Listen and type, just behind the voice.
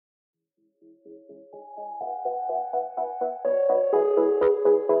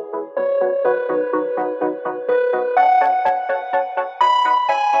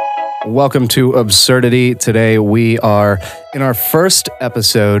Welcome to Absurdity. Today we are in our first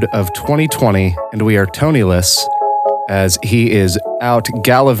episode of 2020, and we are Tony-less as he is out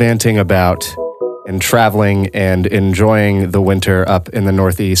gallivanting about and traveling and enjoying the winter up in the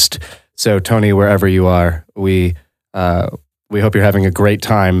Northeast. So Tony, wherever you are, we hope you're having a great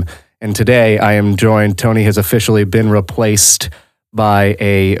time. And today I am joined, Tony has officially been replaced by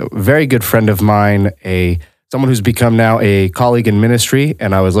a very good friend of mine, someone who's become now a colleague in ministry,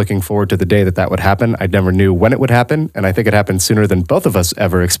 and I was looking forward to the day that would happen. I never knew when it would happen, and I think it happened sooner than both of us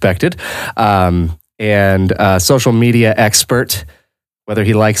ever expected. And social media expert, whether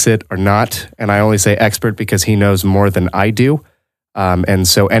he likes it or not, and I only say expert because he knows more than I do. And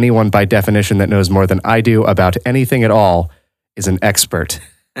so anyone by definition that knows more than I do about anything at all is an expert.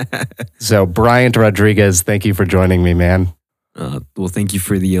 So Bryant Rodriguez, thank you for joining me, man. Well, thank you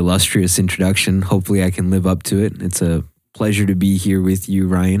for the illustrious introduction. Hopefully I can live up to it. It's a pleasure to be here with you,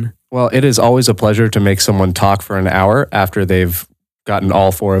 Ryan. Well, it is always a pleasure to make someone talk for an hour after they've gotten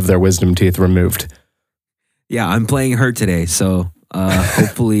all 4 of their wisdom teeth removed. Yeah, I'm playing hurt today, so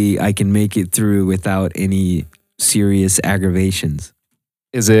hopefully I can make it through without any serious aggravations.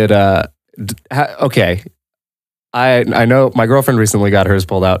 Is it, okay. I know my girlfriend recently got hers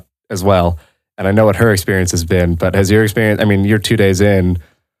pulled out as well. And I know what her experience has been, but has your experience, I mean, you're 2 days in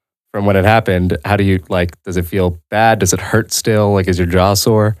from when it happened. How do you, does it feel bad? Does it hurt still? Is your jaw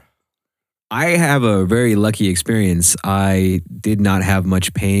sore? I have a very lucky experience. I did not have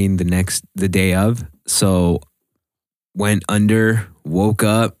much pain the day of. So went under, woke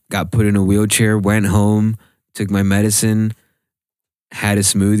up, got put in a wheelchair, went home, took my medicine, had a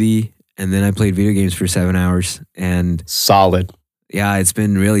smoothie, and then I played video games for 7 hours. And solid. Yeah, it's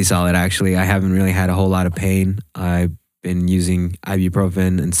been really solid, actually. I haven't really had a whole lot of pain. I've been using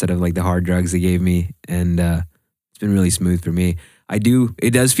ibuprofen instead of the hard drugs they gave me, and it's been really smooth for me.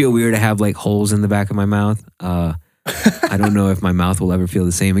 It does feel weird to have holes in the back of my mouth. I don't know if my mouth will ever feel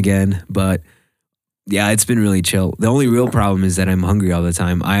the same again, but yeah, it's been really chill. The only real problem is that I'm hungry all the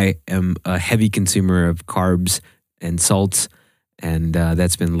time. I am a heavy consumer of carbs and salts, and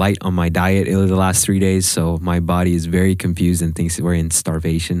that's been light on my diet over the last 3 days. So my body is very confused and thinks we're in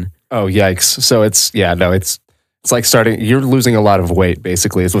starvation. Oh, yikes. So it's like you're losing a lot of weight,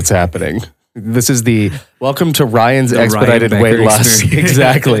 basically, is what's happening. This is welcome to Ryan's expedited weight loss.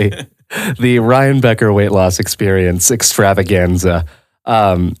 Exactly. The Ryan Becker weight loss experience extravaganza.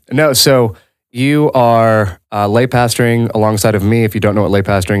 So you are lay pastoring alongside of me. If you don't know what lay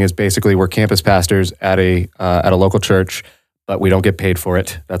pastoring is, basically we're campus pastors at a local church, but we don't get paid for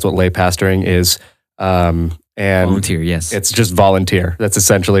it. That's what lay pastoring is. And volunteer, yes. It's just volunteer. That's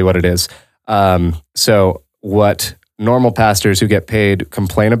essentially what it is. So what normal pastors who get paid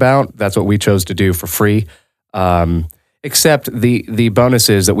complain about, that's what we chose to do for free. Except the bonus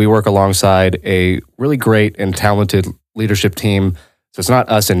is that we work alongside a really great and talented leadership team. So it's not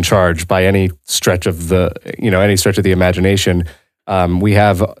us in charge by any stretch of the imagination. We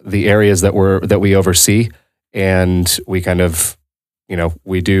have the areas that we oversee. And we kind of,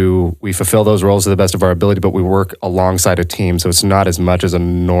 we fulfill those roles to the best of our ability, but we work alongside a team. So it's not as much as a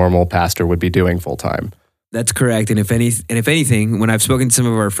normal pastor would be doing full time. That's correct. And if anything, when I've spoken to some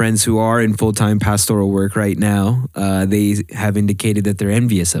of our friends who are in full-time pastoral work right now, they have indicated that they're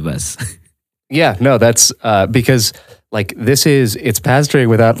envious of us. Yeah, no, that's because it's pastoring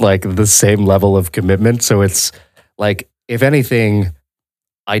without the same level of commitment. So it's if anything,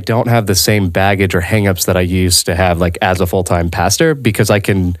 I don't have the same baggage or hangups that I used to have as a full-time pastor, because I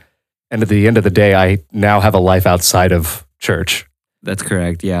can, and at the end of the day, I now have a life outside of church. That's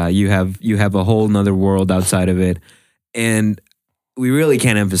correct. Yeah, you have a whole nother world outside of it. And we really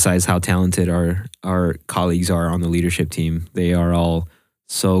can't emphasize how talented our colleagues are on the leadership team. They are all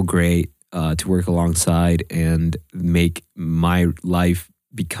so great to work alongside and make my life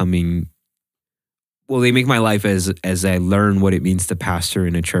they make my life as I learn what it means to pastor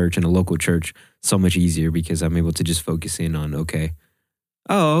in a church, in a local church, so much easier, because I'm able to just focus in on, okay,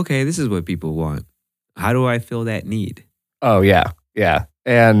 this is what people want. How do I fill that need? Oh, yeah. Yeah.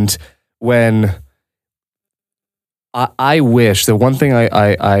 And when I wish, the one thing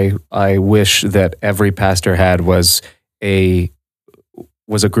I wish that every pastor had was a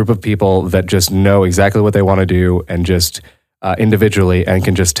group of people that just know exactly what they want to do and just individually and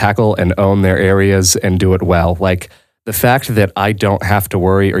can just tackle and own their areas and do it well. The fact that I don't have to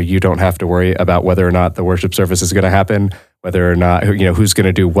worry, or you don't have to worry about whether or not the worship service is going to happen, whether or not, who's going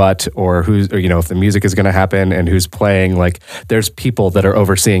to do what, or if the music is going to happen and who's playing. Like, there's people that are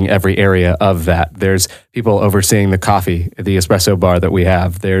overseeing every area of that. There's people overseeing the coffee, the espresso bar that we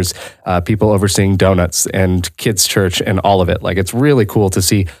have. There's people overseeing donuts and kids' church and all of it. Like, it's really cool to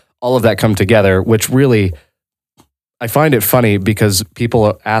see all of that come together, which really, I find it funny because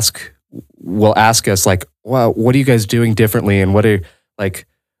people will ask us like, wow, what are you guys doing differently? And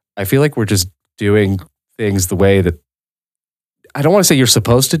I feel like we're just doing things the way that, I don't want to say you're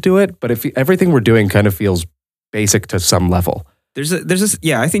supposed to do it, but if everything we're doing kind of feels basic to some level. There's this,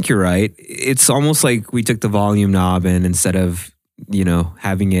 yeah, I think you're right. It's almost like we took the volume knob and instead of,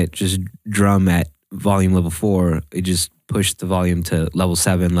 having it just drum at volume level 4, it just pushed the volume to level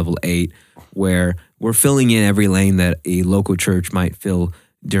 7, level 8, where we're filling in every lane that a local church might fill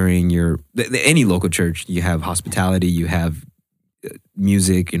during any local church. You have hospitality, you have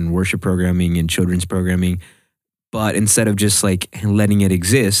music and worship programming and children's programming. But instead of just like letting it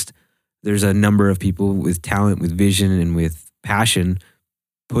exist, there's a number of people with talent, with vision, and with passion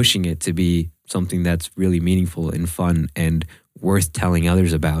pushing it to be something that's really meaningful and fun and worth telling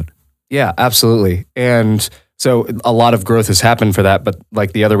others about. Yeah, absolutely. And so a lot of growth has happened for that. But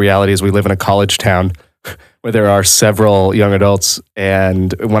like, the other reality is we live in a college town where there are several young adults.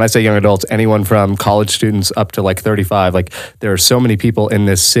 And when I say young adults, anyone from college students up to like 35, like, there are so many people in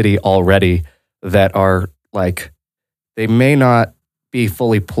this city already that are like, they may not be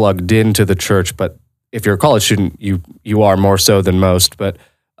fully plugged into the church, but if you're a college student, you are more so than most. But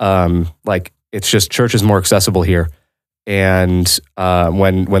it's just, church is more accessible here. And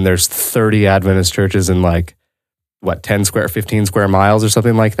when there's 30 Adventist churches in 15 square miles or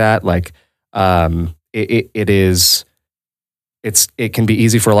something like that, it can be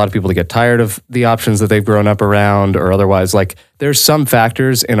easy for a lot of people to get tired of the options that they've grown up around or otherwise. Like, there's some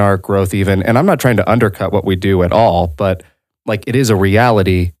factors in our growth even, and I'm not trying to undercut what we do at all, but like, it is a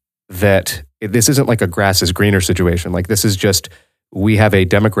reality that this isn't like a grass is greener situation. Like, this is just, we have a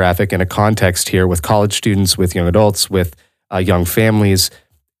demographic and a context here with college students, with young adults, with young families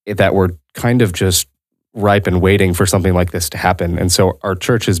that were kind of just ripe and waiting for something like this to happen. And so our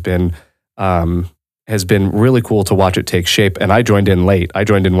church has been really cool to watch it take shape. And I joined in late. I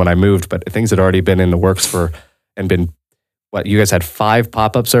joined in when I moved, but things had already been in the works you guys had 5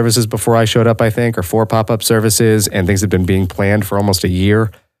 pop-up services before I showed up, I think, or 4 pop-up services, and things had been being planned for almost a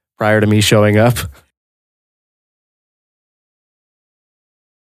year prior to me showing up.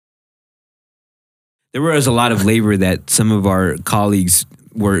 There was a lot of labor that some of our colleagues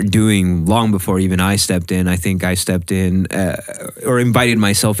were doing long before even I stepped in. I think I stepped in or invited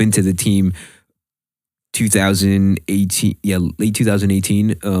myself into the team 2018, late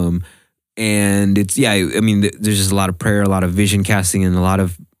 2018. And it's, there's just a lot of prayer, a lot of vision casting, and a lot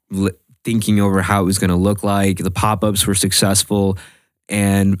of thinking over how it was going to look like. The pop-ups were successful.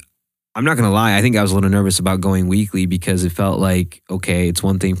 And I'm not going to lie, I think I was a little nervous about going weekly because it felt like, okay, it's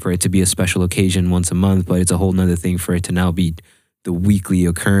one thing for it to be a special occasion once a month, but it's a whole nother thing for it to now be the weekly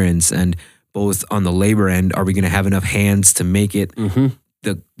occurrence. And both on the labor end, are we going to have enough hands to make it to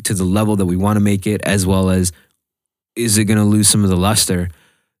the level that we want to make it, as well as is it going to lose some of the luster?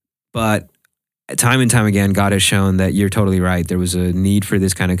 But time and time again, God has shown that you're totally right. There was a need for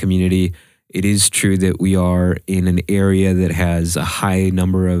this kind of community. It is true that we are in an area that has a high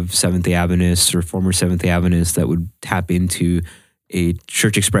number of Seventh-day Adventists or former Seventh-day Adventists that would tap into a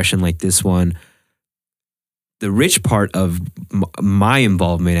church expression like this one. The rich part of my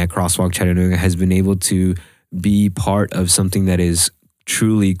involvement at Crosswalk Chattanooga has been able to be part of something that is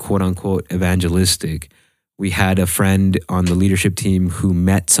truly, quote unquote, evangelistic. We had a friend on the leadership team who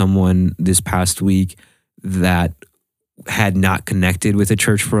met someone this past week that had not connected with a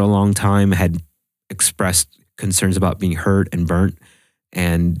church for a long time, had expressed concerns about being hurt and burnt.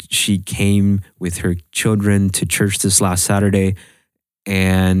 And she came with her children to church this last Saturday.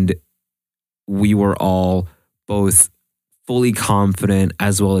 And we were all both fully confident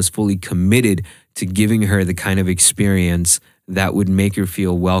as well as fully committed to giving her the kind of experience that would make her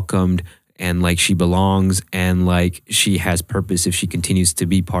feel welcomed and like she belongs and like she has purpose if she continues to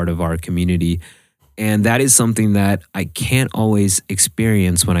be part of our community. And that is something that I can't always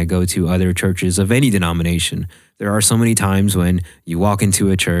experience when I go to other churches of any denomination. There are so many times when you walk into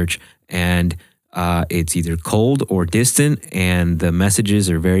a church and it's either cold or distant and the messages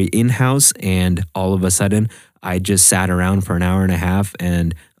are very in-house, and all of a sudden I just sat around for an hour and a half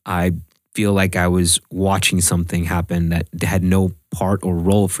and I feel like I was watching something happen that had no part or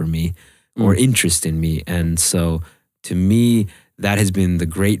role for me or interest in me. And so to me, that has been the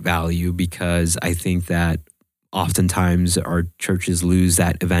great value, because I think that oftentimes our churches lose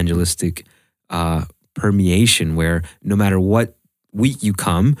that evangelistic permeation where no matter what week you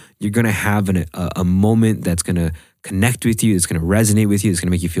come, you're going to have a moment that's going to connect with you, it's going to resonate with you, it's going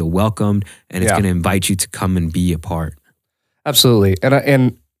to make you feel welcomed, and it's going to invite you to come and be a part. Absolutely.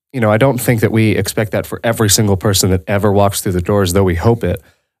 And I don't think that we expect that for every single person that ever walks through the doors, though we hope it.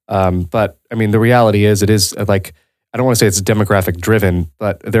 But I mean, the reality is, it is like, I don't want to say it's demographic driven,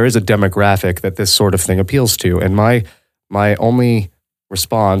 but there is a demographic that this sort of thing appeals to. And my only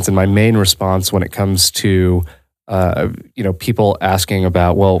response and my main response when it comes to people asking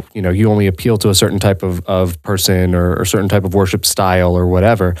about, well, you only appeal to a certain type of person or a certain type of worship style or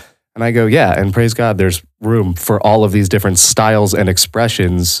whatever. And I go, yeah, and praise God, there's room for all of these different styles and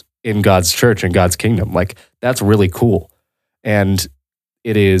expressions in God's church and God's kingdom. Like, that's really cool. And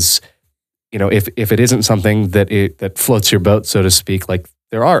it is, if it isn't something that floats your boat, so to speak, like,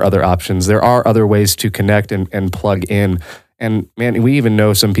 there are other options. There are other ways to connect and plug in. And man, we even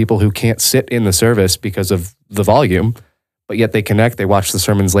know some people who can't sit in the service because of the volume, but yet they connect, they watch the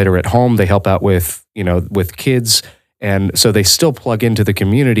sermons later at home, they help out with kids. And so they still plug into the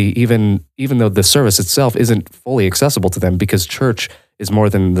community, even though the service itself isn't fully accessible to them, because church is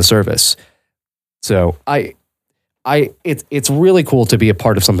more than the service. So it's really cool to be a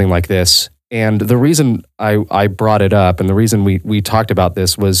part of something like this. And the reason I brought it up and the reason we talked about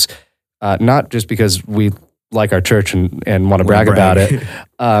this was not just because we like our church and want to brag about it,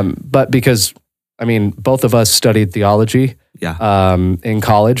 but because, I mean, both of us studied theology. Yeah. In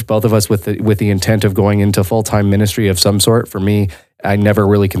college, both of us with the intent of going into full-time ministry of some sort. For me, I never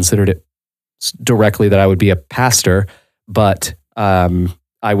really considered it directly that I would be a pastor, but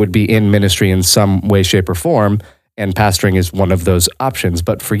I would be in ministry in some way, shape, or form, and pastoring is one of those options.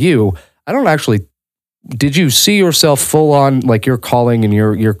 But for you, I don't actually, did you see yourself full on, like, your calling and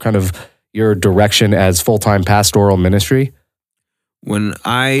your kind of your direction as full-time pastoral ministry? When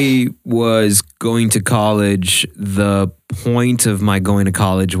I was going to college, the point of my going to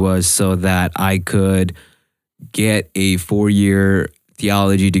college was so that I could get a 4-year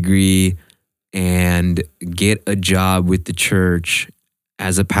theology degree and get a job with the church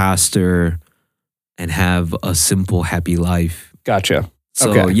as a pastor and have a simple, happy life. Gotcha.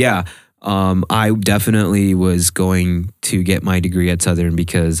 So, okay. Yeah, I definitely was going to get my degree at Southern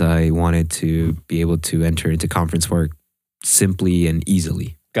because I wanted to be able to enter into conference work simply and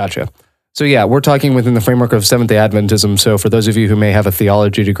easily. Gotcha. So yeah, we're talking within the framework of Seventh-day Adventism. So for those of you who may have a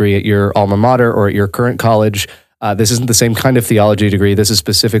theology degree at your alma mater or at your current college, this isn't the same kind of theology degree. This is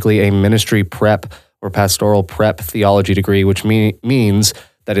specifically a ministry prep or pastoral prep theology degree, which means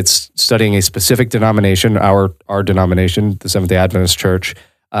that it's studying a specific denomination, our denomination, the Seventh-day Adventist Church.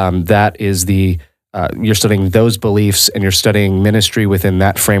 That is you're studying those beliefs and you're studying ministry within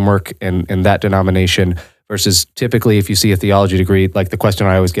that framework and that denomination. Versus typically, if you see a theology degree, like the question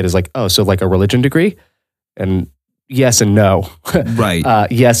I always get is like, oh, so like a religion degree? And yes and no. Right.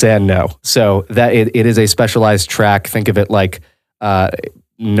 Yes and no. So that it is a specialized track. Think of it like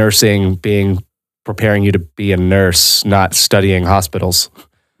nursing preparing you to be a nurse, not studying hospitals.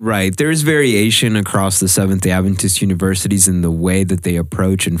 Right. There's variation across the Seventh-day Adventist universities in the way that they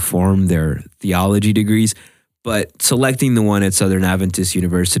approach and form their theology degrees. But selecting the one at Southern Adventist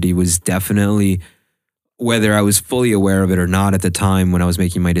University was definitely, whether I was fully aware of it or not at the time when I was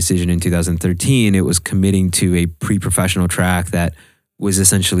making my decision in 2013, it was committing to a pre-professional track that was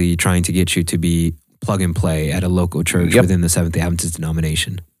essentially trying to get you to be plug and play at a local church within the Seventh-day Adventist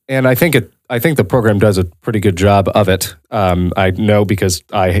denomination. And I think the program does a pretty good job of it. I know because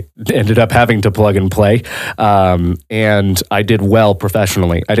I ended up having to plug and play, and I did well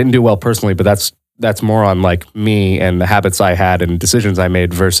professionally. I didn't do well personally, but that's more on like me and the habits I had and decisions I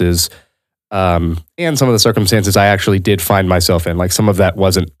made versus and some of the circumstances I actually did find myself in. Like some of that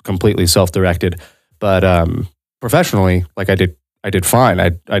wasn't completely self-directed, but professionally, like I did fine.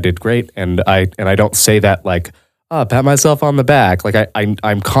 I did great, and I don't say that like, oh, pat myself on the back. Like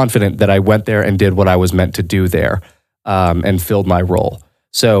I'm confident that I went there and did what I was meant to do there, and filled my role.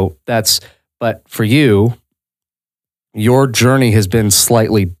 So but for you, your journey has been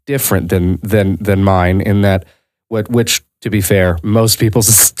slightly different than mine in that which to be fair, most people's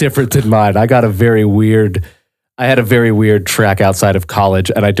is different than mine. I had a very weird track outside of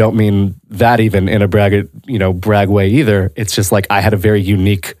college, and I don't mean that even in a brag way either. It's just like I had a very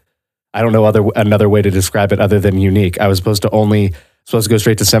unique, I don't know another way to describe it other than unique. I was supposed to go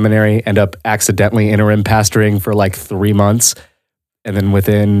straight to seminary, end up accidentally interim pastoring for like 3 months. And then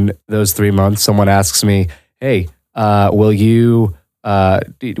within those 3 months, someone asks me, hey, will you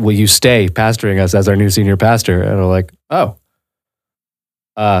stay pastoring us as our new senior pastor? And I'm like, oh,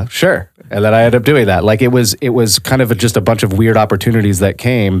 sure. And then I ended up doing that. Like it was kind of just a bunch of weird opportunities that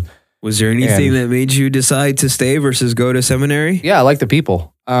came. Was there anything And- that made you decide to stay versus go to seminary? Yeah, I like the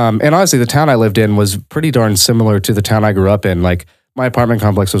people. And honestly, the town I lived in was pretty darn similar to the town I grew up in. Like my apartment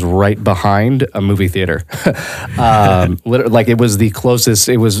complex was right behind a movie theater. Like it was the closest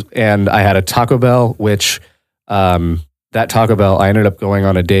it was. And I had a Taco Bell, which that Taco Bell, I ended up going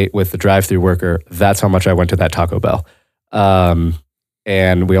on a date with the drive-through worker. That's how much I went to that Taco Bell.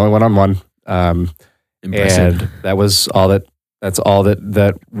 And we only went on one. Impressive. And that was that's all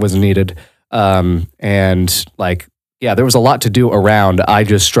that was needed. And like, yeah, there was a lot to do around. I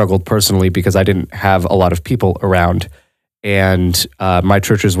just struggled personally because I didn't have a lot of people around. And my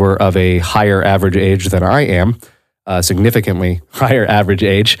churches were of a higher average age than I am, significantly higher average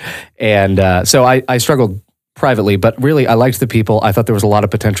age. And so I struggled privately, but really I liked the people. I thought there was a lot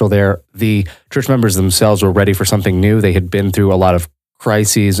of potential there. The church members themselves were ready for something new. They had been through a lot of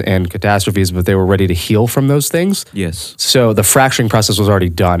crises and catastrophes, but they were ready to heal from those things. Yes. So the fracturing process was already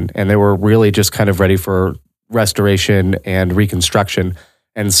done, and they were really just kind of ready for restoration and reconstruction.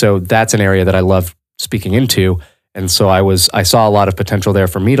 And so that's an area that I love speaking into. And so I saw a lot of potential there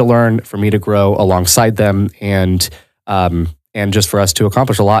for me to learn, for me to grow alongside them, and just for us to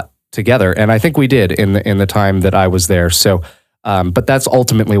accomplish a lot together. And I think we did in the time that I was there. So, but that's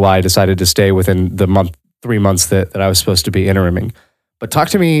ultimately why I decided to stay within the 3 months that I was supposed to be interiming. But talk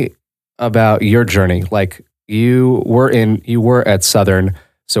to me about your journey. Like you were at Southern.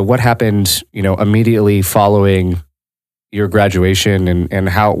 So what happened, immediately following your graduation, and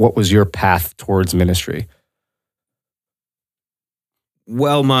what was your path towards ministry?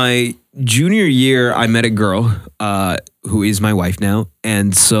 Well, my junior year, I met a girl who is my wife now.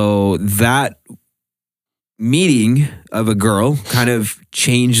 And so that meeting of a girl kind of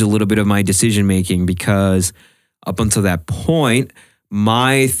changed a little bit of my decision making, because up until that point,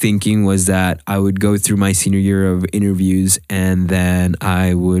 my thinking was that I would go through my senior year of interviews and then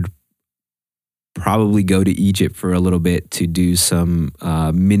I would probably go to Egypt for a little bit to do some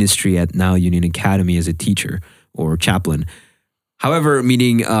ministry at Nile Union Academy as a teacher or chaplain. However,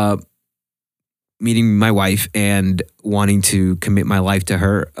 meeting my wife and wanting to commit my life to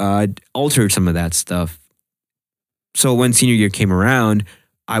her altered some of that stuff. So when senior year came around,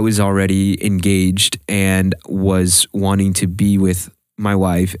 I was already engaged and was wanting to be with my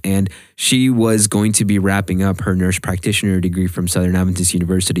wife, and she was going to be wrapping up her nurse practitioner degree from Southern Adventist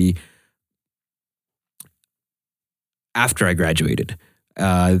University after I graduated.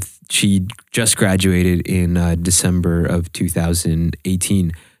 She just graduated in December of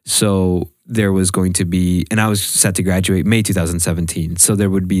 2018. So there was going to be, and I was set to graduate May 2017. So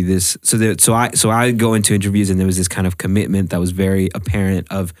there would be this, so I go into interviews and there was this kind of commitment that was very apparent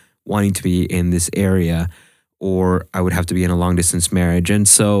of wanting to be in this area, or I would have to be in a long distance marriage. And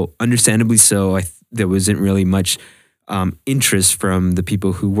so understandably so, there wasn't really much interest from the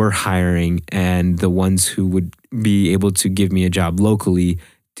people who were hiring, and the ones who would be able to give me a job locally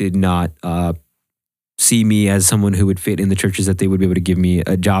did not see me as someone who would fit in the churches that they would be able to give me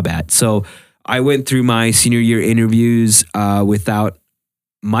a job at. So I went through my senior year interviews without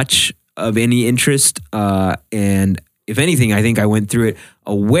much of any interest. And if anything, I think I went through it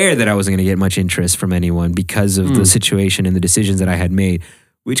aware that I wasn't going to get much interest from anyone because of the situation and the decisions that I had made,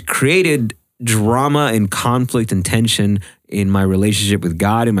 which created drama and conflict and tension in my relationship with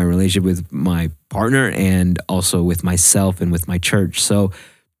God, in my relationship with my partner, and also with myself and with my church. So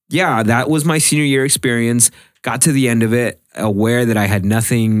yeah, that was my senior year experience. Got to the end of it, aware that I had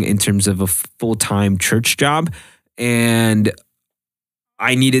nothing in terms of a full-time church job, and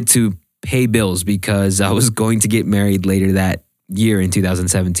I needed to pay bills because I was going to get married later that year in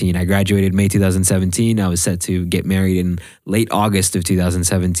 2017. I graduated May 2017. I was set to get married in late August of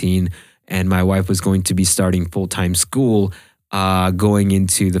 2017, and my wife was going to be starting full-time school going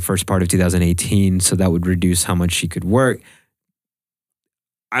into the first part of 2018, so that would reduce how much she could work.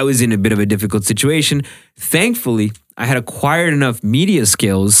 I was in a bit of a difficult situation. Thankfully, I had acquired enough media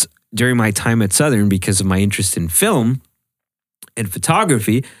skills during my time at Southern because of my interest in film and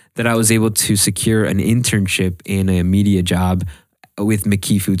photography that I was able to secure an internship in a media job with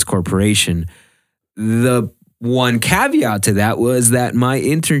McKee Foods Corporation. The one caveat to that was that my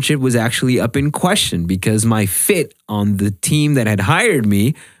internship was actually up in question because my fit on the team that had hired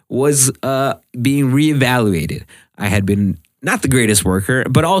me was being reevaluated. I had been not the greatest worker,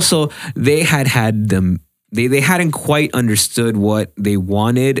 but also they hadn't quite understood what they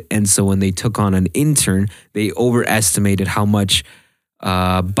wanted. And so when they took on an intern, they overestimated how much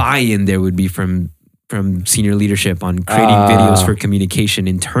buy-in there would be from senior leadership on creating videos for communication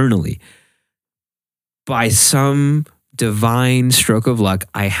internally. By some divine stroke of luck,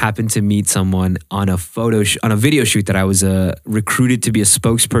 I happened to meet someone on a on a video shoot that I was recruited to be a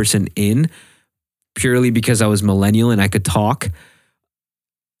spokesperson in, purely because I was millennial and I could talk,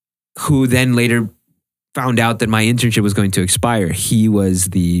 who then later found out that my internship was going to expire. He is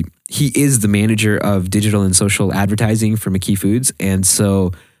the manager of digital and social advertising for McKee Foods. And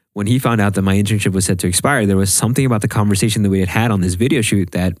so when he found out that my internship was set to expire, there was something about the conversation that we had on this video shoot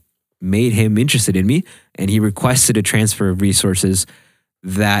that made him interested in me. And he requested a transfer of resources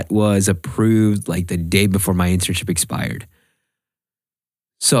that was approved like the day before my internship expired.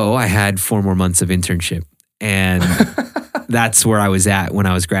 So I had 4 more months of internship. And that's where I was at when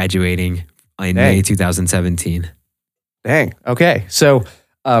I was graduating in May 2017. Dang. Okay. So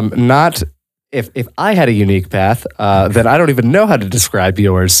not if I had a unique path, then I don't even know how to describe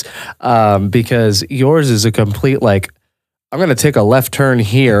yours, because yours is a complete like, I'm going to take a left turn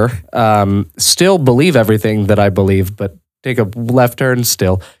here, still believe everything that I believe, but take a left turn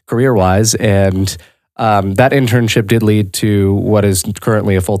still career-wise. And that internship did lead to what is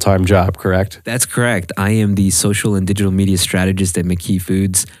currently a full-time job, correct? That's correct. I am the social and digital media strategist at McKee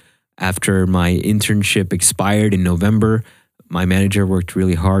Foods. After my internship expired in November, my manager worked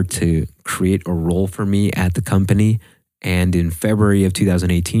really hard to create a role for me at the company. And in February of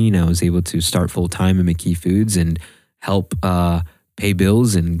 2018, I was able to start full-time at McKee Foods and help pay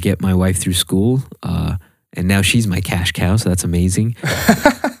bills and get my wife through school. And now she's my cash cow, so that's amazing.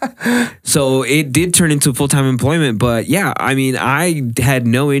 So it did turn into full-time employment. But yeah, I mean, I had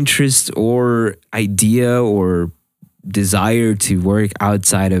no interest or idea or desire to work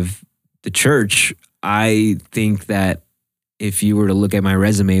outside of the church. I think that if you were to look at my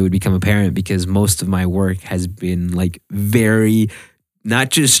resume, it would become apparent, because most of my work has been like very,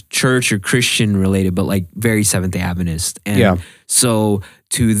 not just church or Christian related, but like very Seventh-day Adventist. And so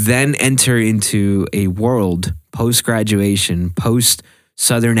to then enter into a world post-graduation,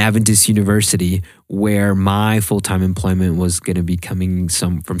 post-Southern Adventist University, where my full-time employment was going to be coming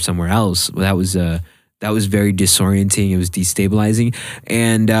from somewhere else, that was very disorienting. It was destabilizing.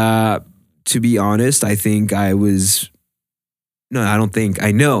 And to be honest, I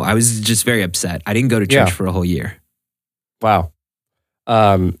know I was just very upset. I didn't go to church for a whole year. Wow.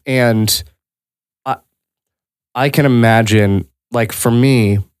 And I can imagine, like for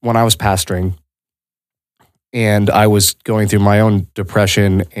me, when I was pastoring and I was going through my own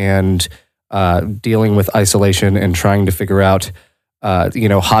depression and dealing with isolation and trying to figure out,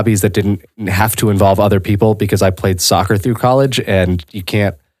 hobbies that didn't have to involve other people, because I played soccer through college, and you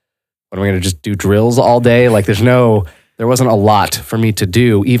can't, what am I going to just do drills all day? Like there wasn't a lot for me to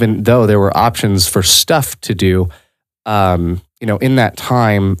do, even though there were options for stuff to do. In that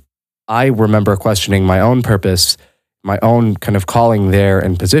time, I remember questioning my own purpose, my own kind of calling there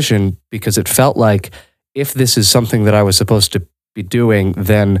and position, because it felt like if this is something that I was supposed to be doing,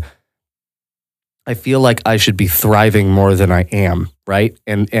 then I feel like I should be thriving more than I am, right?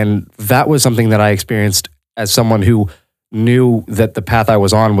 And that was something that I experienced as someone who knew that the path I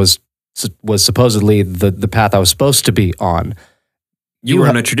was on was supposedly the path I was supposed to be on. You were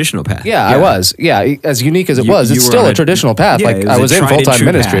on a traditional path. Yeah, I was. Yeah, as unique as it was, it's still a traditional path. Yeah, like I was in full-time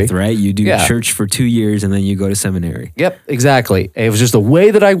ministry. Path, right? You do church for 2 years and then you go to seminary. Yep, exactly. It was just the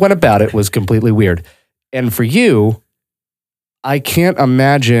way that I went about it was completely weird. And for you, I can't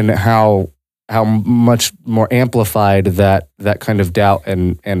imagine how much more amplified that kind of doubt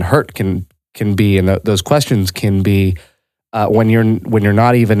and hurt can be, and those questions can be when you're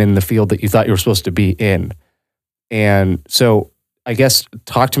not even in the field that you thought you were supposed to be in. And so I guess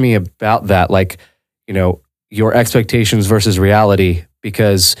talk to me about that, like, your expectations versus reality,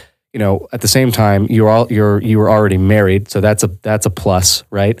 because, at the same time you were already married. So that's a plus,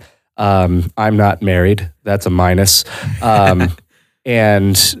 right? I'm not married. That's a minus.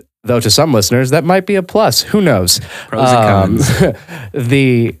 And though to some listeners that might be a plus, who knows? Pros and cons.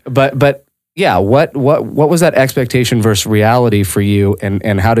 But yeah, what was that expectation versus reality for you,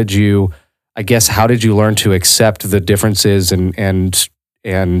 and how did you learn to accept the differences and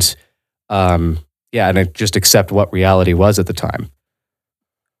just accept what reality was at the time?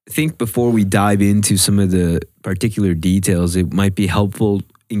 I think before we dive into some of the particular details, it might be helpful,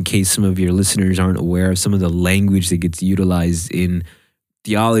 in case some of your listeners aren't aware of some of the language that gets utilized in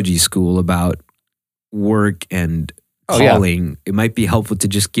theology school about work and calling. It might be helpful to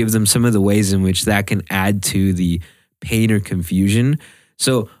just give them some of the ways in which that can add to the pain or confusion.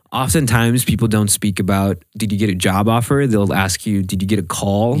 So oftentimes people don't speak about, did you get a job offer? They'll ask you, did you get a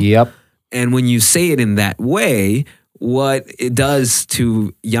call? Yep. And when you say it in that way, what it does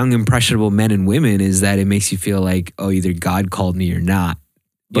to young, impressionable men and women is that it makes you feel like, oh, either God called me or not.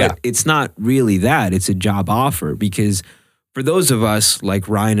 But it's not really that. It's a job offer, because for those of us like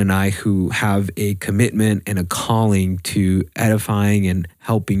Ryan and I who have a commitment and a calling to edifying and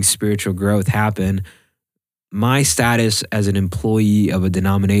helping spiritual growth happen, my status as an employee of a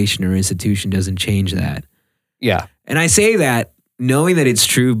denomination or institution doesn't change that. Yeah. And I say that knowing that it's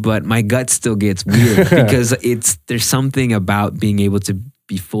true, but my gut still gets weird because there's something about being able to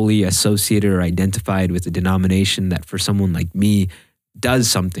be fully associated or identified with a denomination that for someone like me does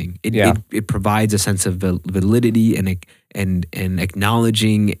something. It provides a sense of validity and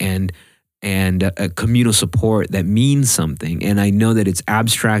acknowledging and a communal support that means something. And I know that it's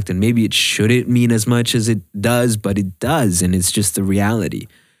abstract and maybe it shouldn't mean as much as it does, but it does, and it's just the reality.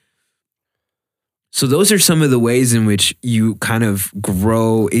 So those are some of the ways in which you kind of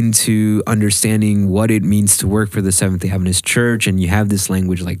grow into understanding what it means to work for the Seventh-day Adventist Church. And you have this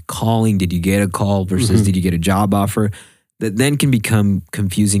language like calling. Did you get a call versus did you get a job offer? That then can become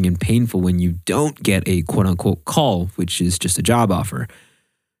confusing and painful when you don't get a quote unquote call, which is just a job offer.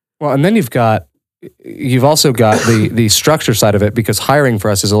 Well, and then you've also got the structure side of it, because hiring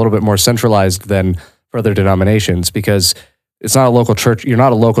for us is a little bit more centralized than for other denominations, because it's not a local church. You're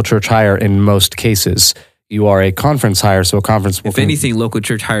not a local church hire in most cases. You are a conference hire, so a conference will... If anything, local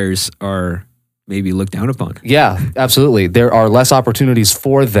church hires are maybe looked down upon. Yeah, absolutely. There are less opportunities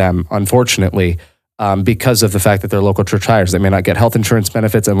for them, unfortunately, because of the fact that they're local church hires. They may not get health insurance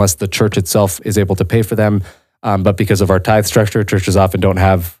benefits unless the church itself is able to pay for them. But because of our tithe structure, churches often don't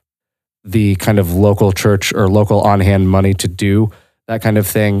have the kind of local church or local on-hand money to do that kind of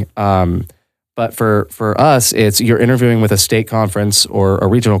thing. But for us, it's you're interviewing with a state conference or a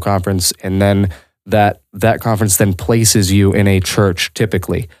regional conference, and then that conference then places you in a church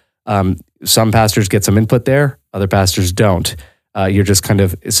typically. Some pastors get some input there, other pastors don't. You're just kind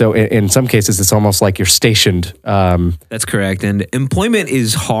of, so in some cases, it's almost like you're stationed. That's correct. And employment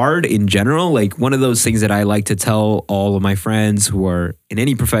is hard in general. Like one of those things that I like to tell all of my friends who are in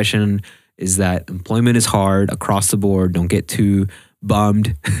any profession is that employment is hard across the board. Don't get too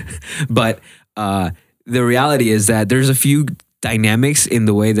bummed. But the reality is that there's a few dynamics in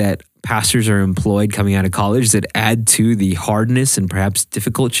the way that pastors are employed coming out of college that add to the hardness and perhaps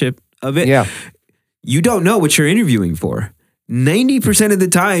difficulty of it. Yeah. You don't know what you're interviewing for. 90% of the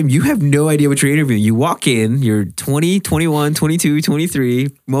time, you have no idea what you're interviewing. You walk in, you're 20, 21, 22, 23,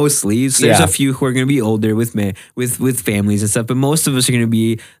 mostly. So there's a few who are going to be older with families and stuff, but most of us are going to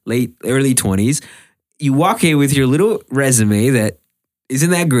be early 20s. You walk in with your little resume that isn't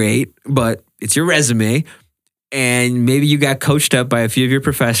that great, but it's your resume. And maybe you got coached up by a few of your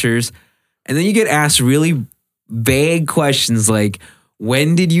professors. And then you get asked really vague questions like,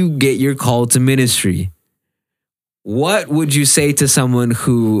 when did you get your call to ministry? What would you say to someone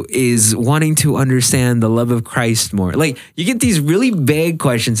who is wanting to understand the love of Christ more? Like, you get these really vague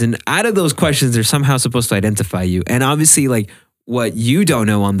questions, and out of those questions, they're somehow supposed to identify you. And obviously, like, what you don't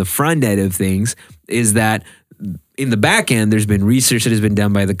know on the front end of things is that in the back end, there's been research that has been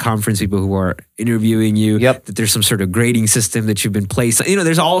done by the conference people who are interviewing you, that there's some sort of grading system that you've been placed. You know,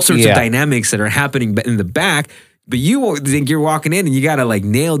 there's all sorts of dynamics that are happening in the back, but you think you're walking in and you got to like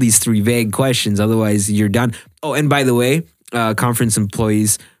nail these three vague questions. Otherwise you're done. Oh, and by the way, conference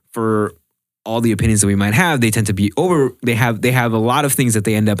employees, for all the opinions that we might have, they tend to be they have a lot of things that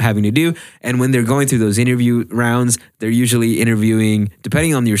they end up having to do. And when they're going through those interview rounds, they're usually interviewing,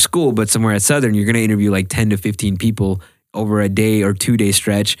 depending on your school, but somewhere at Southern, you're going to interview like 10 to 15 people over a day or 2 day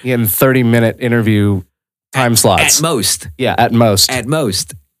stretch. Yeah, in 30-minute interview time slots. At most. Yeah, at most. At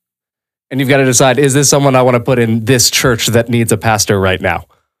most. And you've got to decide, is this someone I want to put in this church that needs a pastor right now?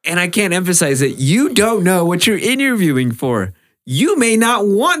 And I can't emphasize that you don't know what you're interviewing for. You may not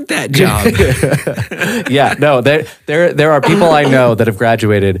want that job. Yeah, no, there are people I know that have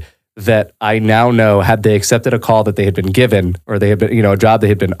graduated that I now know, had they accepted a call that they had been given, or they had been, a job they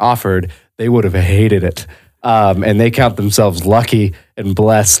had been offered, they would have hated it. And they count themselves lucky and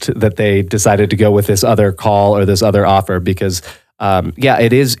blessed that they decided to go with this other call or this other offer, because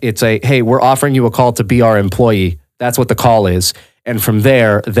it's a, hey, we're offering you a call to be our employee. That's what the call is. And from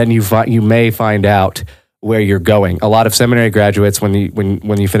there, then you may find out where you're going. A lot of seminary graduates, when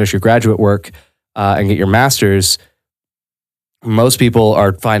you finish your graduate work and get your master's, most people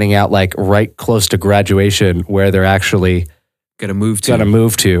are finding out like right close to graduation where they're actually gonna move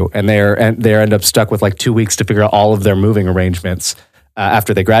to, and they end up stuck with like 2 weeks to figure out all of their moving arrangements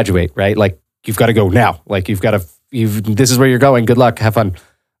after they graduate. Right, like you've got to go now. Like this is where you're going. Good luck. Have fun.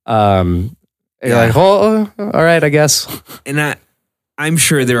 You're like, oh, all right, I guess. And I'm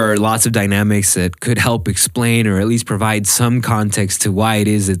sure there are lots of dynamics that could help explain or at least provide some context to why it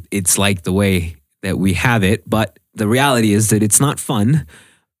is that it's like the way that we have it. But the reality is that it's not fun.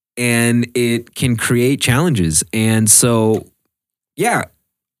 and it can create challenges. And so, yeah,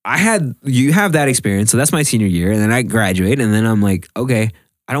 you have that experience. So that's my senior year. And then I graduate, and then I'm like, okay,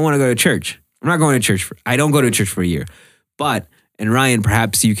 I don't want to go to church. I'm not going to church. I don't go to church for a year. But, and Ryan,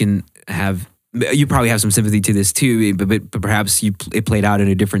 perhaps you probably have some sympathy to this too, but perhaps it played out in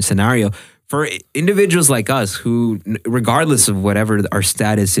a different scenario. For individuals like us who, regardless of whatever our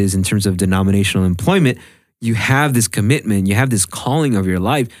status is in terms of denominational employment, you have this commitment, you have this calling of your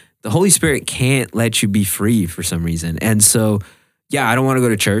life. The Holy Spirit can't let you be free for some reason. And so, yeah, I don't want to go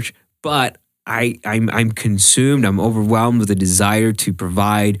to church, but I'm consumed, I'm overwhelmed with a desire to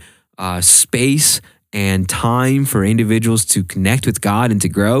provide space and time for individuals to connect with God and to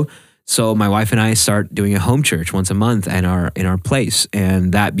grow. So my wife and I start doing a home church once a month in our place,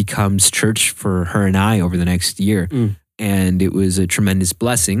 and that becomes church for her and I over the next year. And it was a tremendous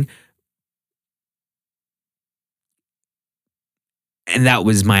blessing. And that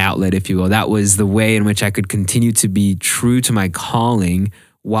was my outlet, if you will. That was the way in which I could continue to be true to my calling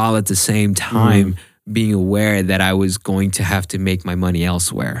while at the same time being aware that I was going to have to make my money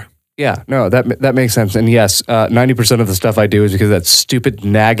elsewhere. Yeah, no, that makes sense. And yes, 90% of the stuff I do is because of that stupid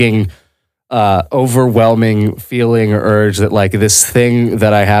nagging, overwhelming feeling or urge that like this thing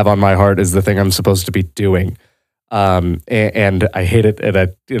that I have on my heart is the thing I'm supposed to be doing. And I hate it, and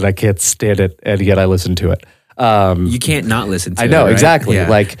I can't stand it, and yet I listen to it. You can't not listen to it. I know, right? exactly. Yeah.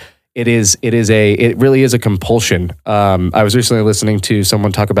 Like it really is a compulsion. I was recently listening to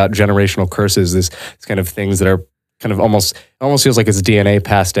someone talk about generational curses, this kind of things that are kind of almost feels like it's DNA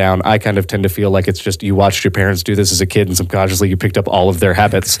passed down. I kind of tend to feel like it's just you watched your parents do this as a kid and subconsciously you picked up all of their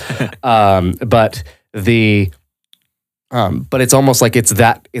habits. But it's almost like it's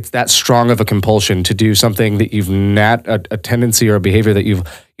that strong of a compulsion to do something that you've a tendency or a behavior that you've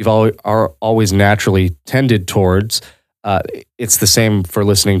always naturally tended towards. It's the same for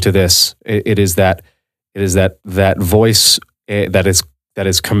listening to this. It is that voice that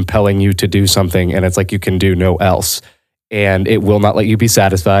is compelling you to do something, and it's like you can do no else, and it will not let you be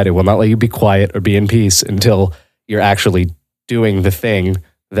satisfied. It will not let you be quiet or be in peace until you're actually doing the thing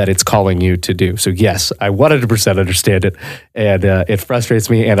that it's calling you to do. So yes, I 100% understand it, and it frustrates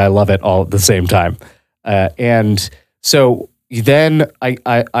me, and I love it all at the same time. And so then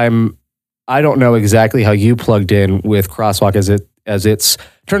I don't know exactly how you plugged in with Crosswalk as it's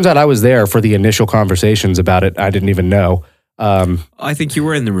turns out I was there for the initial conversations about it. I didn't even know. I think you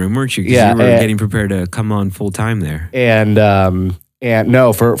were in the room, weren't you? 'Cause yeah, you were getting prepared to come on full time there. And no,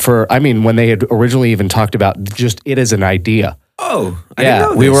 I mean, when they had originally even talked about just it as an idea. Oh, I didn't know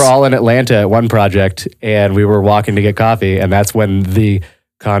this. We were all in Atlanta at one project, and we were walking to get coffee, and that's when the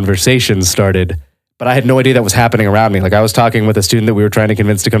conversation started. But I had no idea that was happening around me. Like I was talking with a student that we were trying to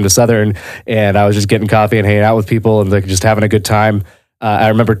convince to come to Southern, and I was just getting coffee and hanging out with people and like just having a good time. I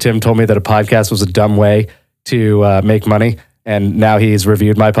remember Tim told me that a podcast was a dumb way to make money. And now he's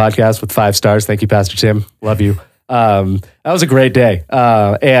reviewed my podcast with 5 stars. Thank you, Pastor Tim. Love you. That was a great day.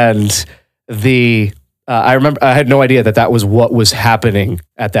 And I remember I had no idea that was what was happening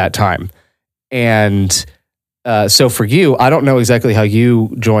at that time. And so for you, I don't know exactly how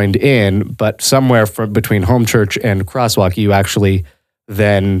you joined in, but somewhere between home church and Crosswalk, you actually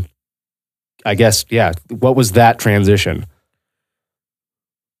then, I guess, yeah. What was that transition?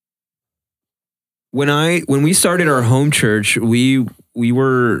 When we started our home church, we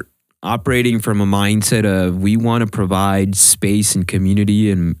were operating from a mindset of we want to provide space and community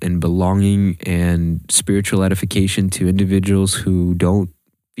and belonging and spiritual edification to individuals who don't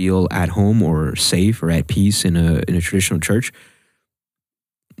feel at home or safe or at peace in a traditional church.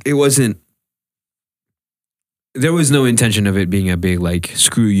 There was no intention of it being a big like,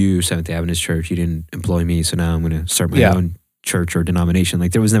 screw you, Seventh-day Adventist Church, you didn't employ me, so now I'm going to start my own church or denomination.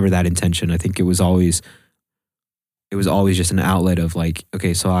 Like there was never that intention. I think it was always just an outlet of like,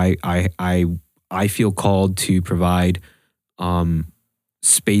 okay, so I feel called to provide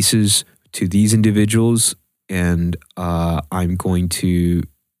spaces to these individuals, and I'm going to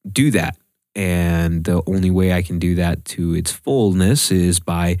do that. And the only way I can do that to its fullness is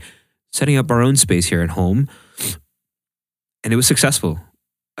by setting up our own space here at home. And it was successful.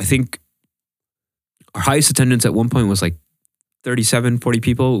 I think our highest attendance at one point was like 37, 40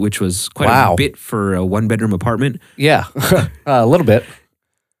 people, which was quite a bit for a 1-bedroom apartment. Yeah, a little bit.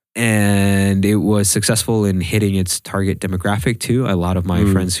 And it was successful in hitting its target demographic too. A lot of my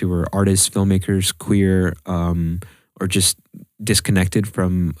friends who were artists, filmmakers, queer, or just disconnected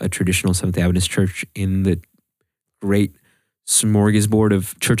from a traditional Seventh-day Adventist church in the great smorgasbord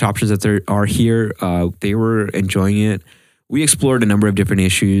of church options that there are here, they were enjoying it. we explored a number of different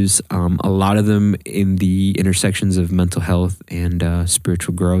issues, a lot of them in the intersections of mental health and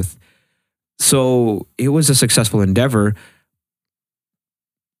spiritual growth. So it was a successful endeavor.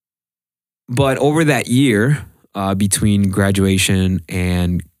 But over that year, between graduation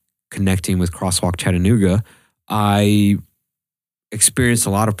and connecting with Crosswalk Chattanooga, I experienced a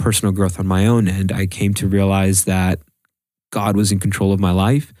lot of personal growth on my own end. I came to realize that God was in control of my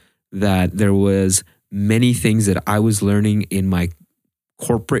life, that there was many things that I was learning in my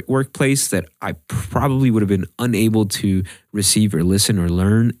corporate workplace that I probably would have been unable to receive or listen or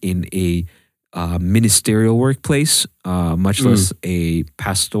learn in a ministerial workplace, much less a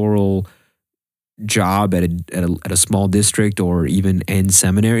pastoral job at a small district or even in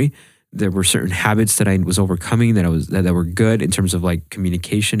seminary. There were certain habits that I was overcoming that were good in terms of like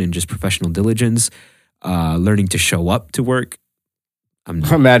communication and just professional diligence, learning to show up to work.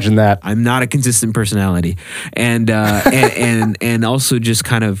 Imagine that. I'm not a consistent personality, and also just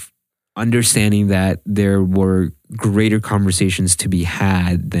kind of understanding that there were greater conversations to be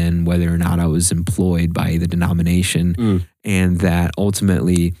had than whether or not I was employed by the denomination, and that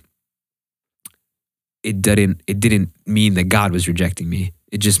ultimately it didn't mean that God was rejecting me.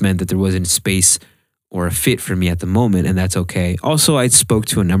 It just meant that there wasn't space or a fit for me at the moment, and that's okay. Also, I spoke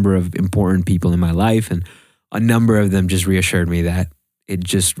to a number of important people in my life, and a number of them just reassured me that it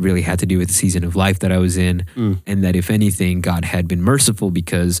just really had to do with the season of life that I was in, and that if anything, God had been merciful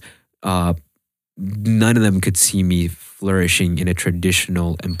because none of them could see me flourishing in a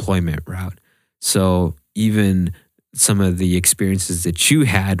traditional employment route. So even some of the experiences that you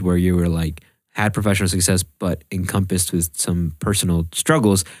had where you were like, had professional success, but encompassed with some personal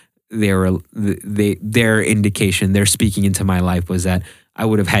struggles, their indication, their speaking into my life was that I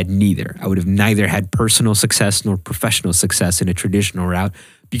would have had neither. I would have neither had personal success nor professional success in a traditional route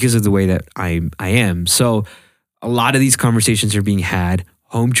because of the way that I am. So a lot of these conversations are being had.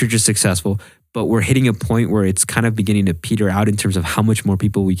 Home church is successful, but we're hitting a point where it's kind of beginning to peter out in terms of how much more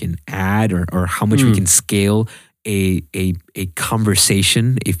people we can add or how much we can scale a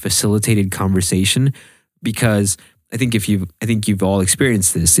conversation, a facilitated conversation, because I think you've all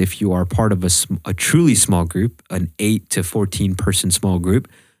experienced this. If you are part of a truly small group, an 8 to 14 person small group,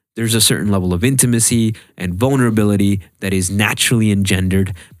 there's a certain level of intimacy and vulnerability that is naturally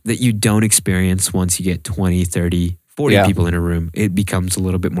engendered that you don't experience once you get 20, 30, 40 people in a room. It becomes a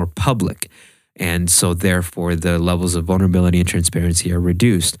little bit more public. And so therefore the levels of vulnerability and transparency are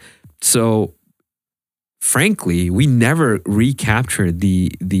reduced. So frankly, we never recaptured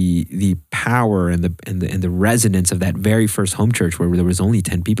the power and the resonance of that very first home church where there was only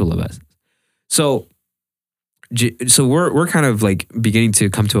 10 people of us. So we're kind of like beginning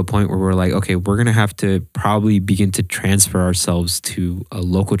to come to a point where we're like, okay, we're gonna have to probably begin to transfer ourselves to a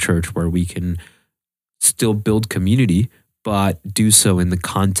local church where we can still build community, but do so in the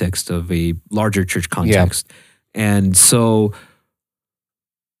context of a larger church context. And so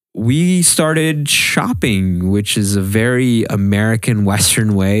we started shopping, which is a very American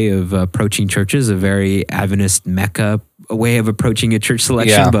Western way of approaching churches, a very Adventist Mecca way of approaching a church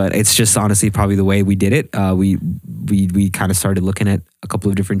selection, but it's just honestly probably the way we did it. We kind of started looking at a couple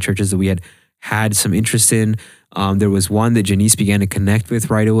of different churches that we had some interest in. There was one that Janice began to connect with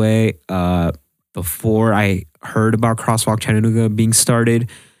right away before I heard about Crosswalk Chattanooga being started.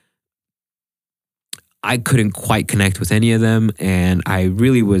 I couldn't quite connect with any of them, and I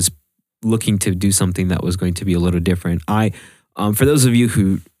really was looking to do something that was going to be a little different. For those of you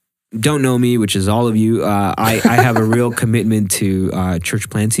who don't know me, which is all of you, I have a real commitment to church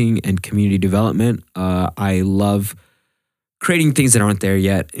planting and community development. I love creating things that aren't there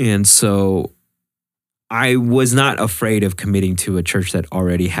yet, and so I was not afraid of committing to a church that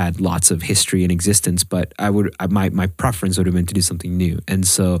already had lots of history and existence, but my preference would have been to do something new. And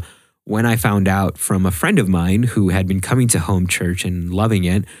so when I found out from a friend of mine who had been coming to home church and loving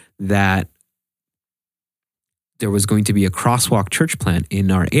it, that there was going to be a Crosswalk church plant in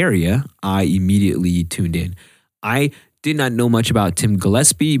our area, I immediately tuned in. I did not know much about Tim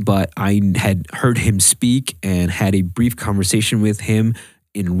Gillespie, but I had heard him speak and had a brief conversation with him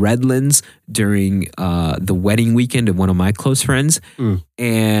in Redlands during the wedding weekend of one of my close friends.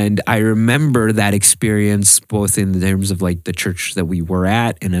 And I remember that experience both in terms of like the church that we were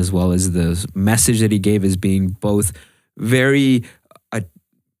at and as well as the message that he gave as being both very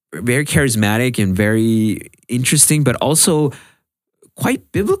charismatic and very interesting, but also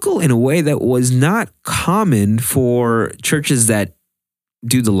quite biblical in a way that was not common for churches that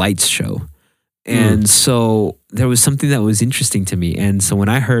do the lights show. And so there was something that was interesting to me. And so when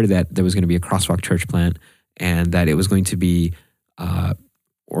I heard that there was going to be a Crosswalk church plant and that it was going to be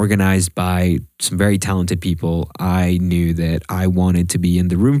organized by some very talented people, I knew that I wanted to be in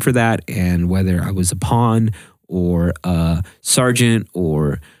the room for that. And whether I was a pawn or a sergeant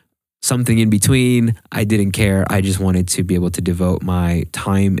or something in between, I didn't care. I just wanted to be able to devote my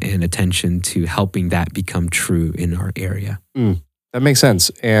time and attention to helping that become true in our area. That makes sense.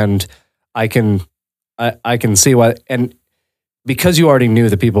 And I can see why. And because you already knew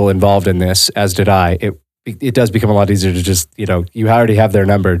the people involved in this, as did I, it does become a lot easier to just, you already have their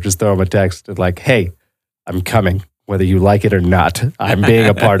number, just throw them a text like, hey, I'm coming, whether you like it or not. I'm being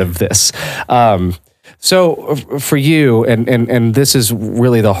a part of this. So for you, and this is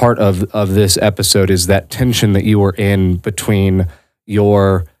really the heart of this episode, is that tension that you were in between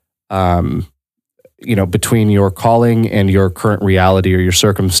your, between your calling and your current reality or your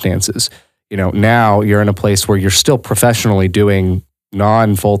circumstances. Now you're in a place where you're still professionally doing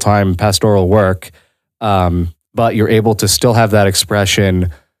non-full-time pastoral work, but you're able to still have that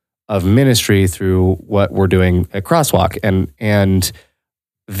expression of ministry through what we're doing at Crosswalk.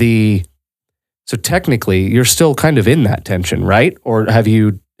 So technically you're still kind of in that tension, right? Or have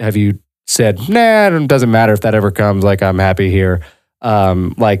you said, nah, it doesn't matter if that ever comes, like I'm happy here.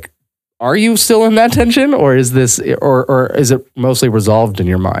 Are you still in that tension, or is this, or is it mostly resolved in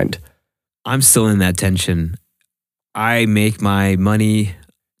your mind? I'm still in that tension. I make my money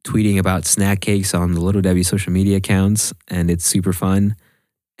tweeting about snack cakes on the Little Debbie social media accounts, and it's super fun.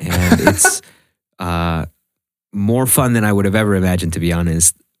 And it's more fun than I would have ever imagined, to be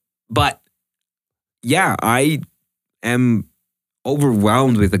honest. But yeah, I am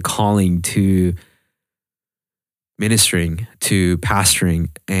overwhelmed with the calling to ministering, to pastoring,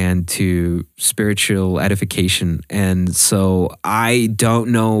 and to spiritual edification. And so I don't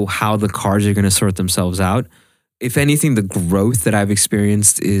know how the cards are going to sort themselves out. If anything, the growth that I've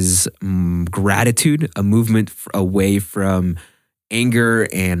experienced is gratitude, a movement away from anger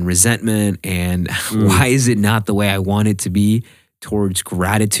and resentment and why is it not the way I want it to be, towards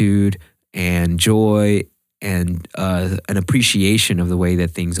gratitude and joy and an appreciation of the way that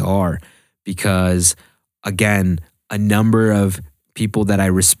things are. Because again, a number of people that I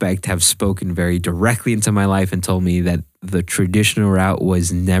respect have spoken very directly into my life and told me that the traditional route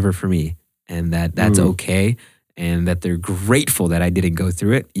was never for me, and that that's okay, and that they're grateful that I didn't go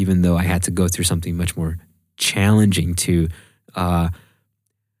through it, even though I had to go through something much more challenging to. There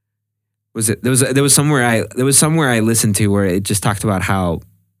was somewhere I listened to where it just talked about how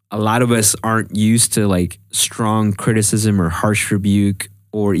a lot of us aren't used to like strong criticism or harsh rebuke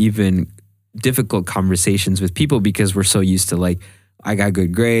or even difficult conversations with people, because we're so used to like, I got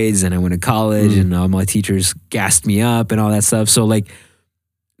good grades and I went to college and all my teachers gassed me up and all that stuff. So like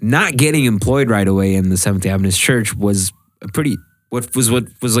not getting employed right away in the Seventh-day Adventist Church was one of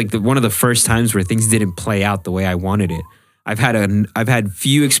the first times where things didn't play out the way I wanted it. I've had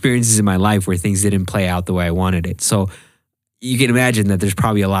few experiences in my life where things didn't play out the way I wanted it. So you can imagine that there's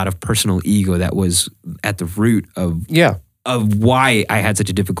probably a lot of personal ego that was at the root of why I had such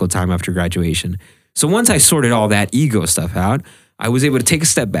a difficult time after graduation. So once I sorted all that ego stuff out, I was able to take a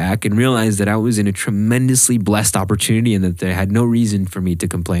step back and realize that I was in a tremendously blessed opportunity and that there had no reason for me to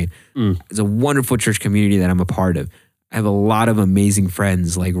complain. It's a wonderful church community that I'm a part of. I have a lot of amazing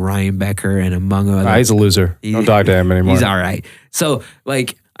friends like Ryan Becker and among others. He's a loser. Don't talk to him anymore. He's all right. So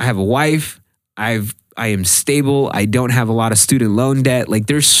like I have a wife. I am stable. I don't have a lot of student loan debt. Like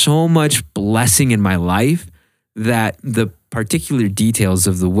there's so much blessing in my life that the particular details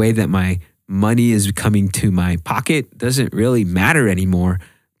of the way that my money is coming to my pocket doesn't really matter anymore,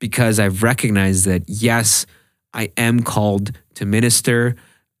 because I've recognized that, yes, I am called to minister,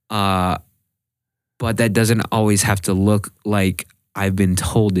 but that doesn't always have to look like I've been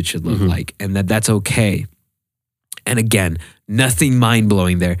told it should look like, and that's okay. And again, nothing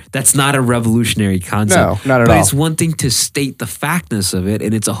mind-blowing there. That's not a revolutionary concept. No, not at all. But it's one thing to state the factness of it,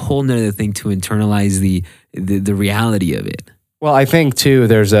 and it's a whole nother thing to internalize the reality of it. Well, I think too,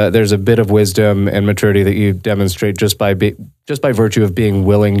 there's a bit of wisdom and maturity that you demonstrate just by virtue of being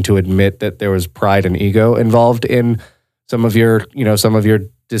willing to admit that there was pride and ego involved in some of your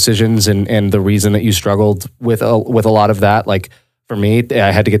decisions and the reason that you struggled with a lot of that. Like for me,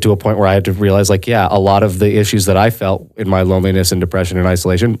 I had to get to a point where I had to realize, like, yeah, a lot of the issues that I felt in my loneliness and depression and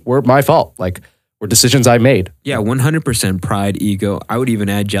isolation were my fault. Like, were decisions I made. Yeah, 100% pride, ego. I would even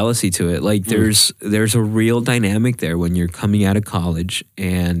add jealousy to it. Like there's a real dynamic there when you're coming out of college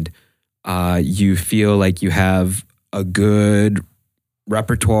and you feel like you have a good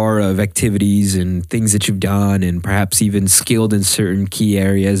repertoire of activities and things that you've done, and perhaps even skilled in certain key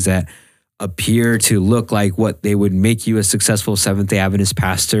areas that appear to look like what they would make you a successful Seventh-day Adventist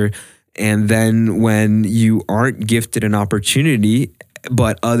pastor. And then when you aren't gifted an opportunity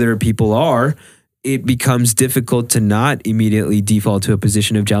but other people are, it becomes difficult to not immediately default to a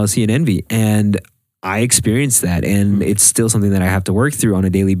position of jealousy and envy. And I experienced that, and it's still something that I have to work through on a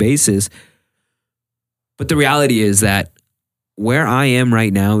daily basis. But the reality is that where I am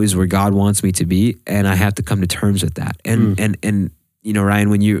right now is where God wants me to be, and I have to come to terms with that. And you know, Ryan,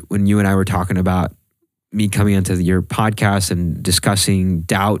 when you and I were talking about me coming onto your podcast and discussing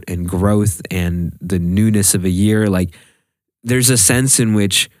doubt and growth and the newness of a year, like there's a sense in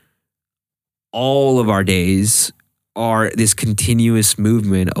which all of our days are this continuous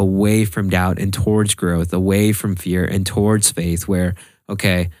movement away from doubt and towards growth, away from fear and towards faith, where,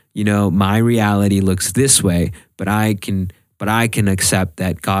 okay, you know, my reality looks this way, but I can accept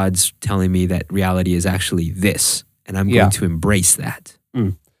that God's telling me that reality is actually this, and I'm going to embrace that.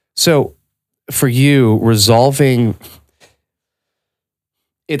 So for you,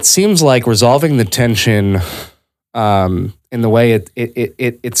 it seems like resolving the tension in the way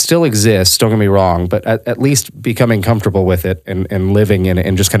it still exists, don't get me wrong, but at least becoming comfortable with it and living in it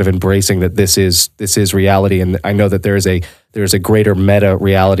and just kind of embracing that this is reality. And I know that there is a greater meta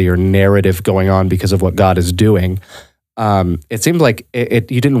reality or narrative going on because of what God is doing. It seemed like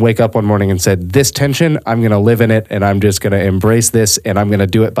you didn't wake up one morning and said, this tension, I'm going to live in it and I'm just going to embrace this and I'm going to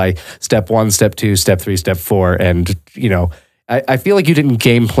do it by step 1, step 2, step 3, step 4. And, you know, I feel like you didn't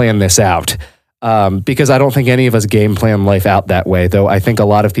game plan this out. Because I don't think any of us game plan life out that way, though I think a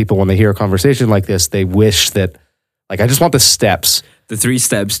lot of people, when they hear a conversation like this, they wish that, like, I just want the steps. The 3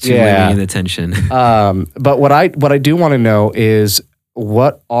 steps to living in the tension. But what I do want to know is,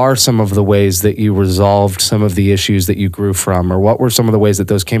 what are some of the ways that you resolved some of the issues that you grew from, or what were some of the ways that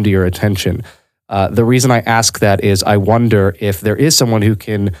those came to your attention? The reason I ask that is I wonder if there is someone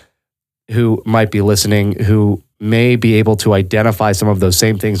who might be listening, who may be able to identify some of those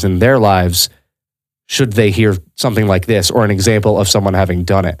same things in their lives, should they hear something like this or an example of someone having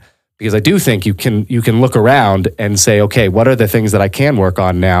done it. Because I do think you can look around and say, okay, what are the things that I can work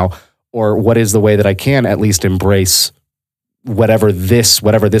on now? Or what is the way that I can at least embrace whatever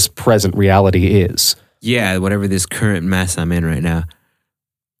this present reality is? Yeah, whatever this current mess I'm in right now.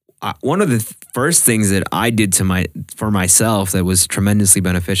 One of the first things that I did for myself that was tremendously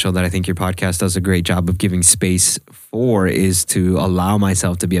beneficial, that I think your podcast does a great job of giving space for, is to allow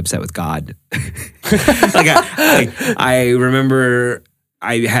myself to be upset with God. I remember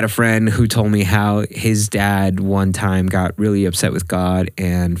I had a friend who told me how his dad one time got really upset with God,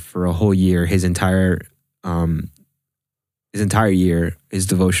 and for a whole year, his entire year, his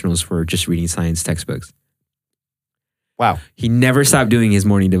devotionals were just reading science textbooks. Wow. He never stopped doing his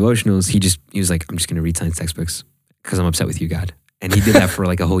morning devotionals. He was like, I'm just going to read science textbooks because I'm upset with you, God. And he did that for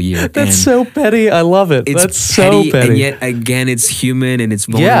like a whole year. That's so petty. I love it. That's so petty. And yet again, it's human and it's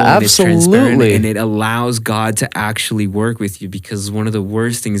vulnerable and it's transparent, and it allows God to actually work with you, because one of the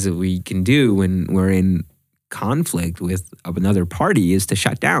worst things that we can do when we're in conflict with another party is to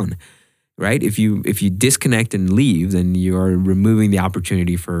shut down. Right? If you disconnect and leave, then you are removing the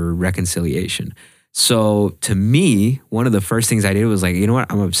opportunity for reconciliation. So to me, one of the first things I did was like, you know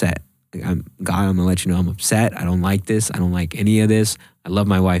what? I'm upset. God, I'm gonna let you know I'm upset. I don't like this. I don't like any of this. I love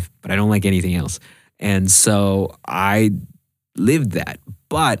my wife, but I don't like anything else. And so I lived that.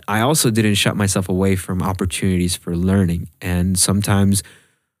 But I also didn't shut myself away from opportunities for learning. And sometimes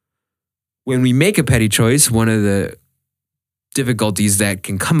when we make a petty choice, one of the difficulties that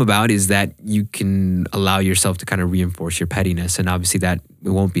can come about is that you can allow yourself to kind of reinforce your pettiness. And obviously that it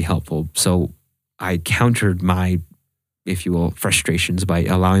won't be helpful. So I countered my, if you will, frustrations by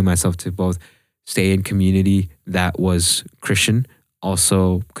allowing myself to both stay in community that was Christian,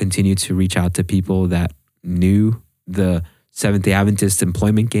 also continue to reach out to people that knew the Seventh-day Adventist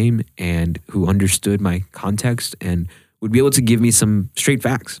employment game and who understood my context and would be able to give me some straight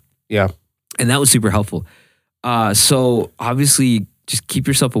facts. Yeah. And that was super helpful. So obviously just keep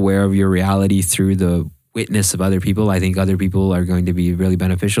yourself aware of your reality through the witness of other people. I think other people are going to be really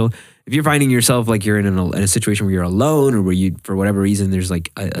beneficial. If you're finding yourself like you're in a situation where you're alone, or where you, for whatever reason, there's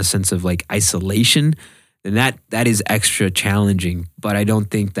like a sense of like isolation, then that is extra challenging. But I don't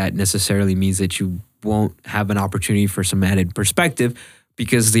think that necessarily means that you won't have an opportunity for some added perspective,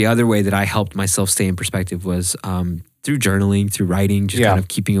 because the other way that I helped myself stay in perspective was through journaling, through writing, just kind of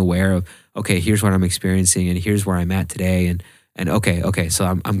keeping aware of, okay, here's what I'm experiencing and here's where I'm at today. And okay, so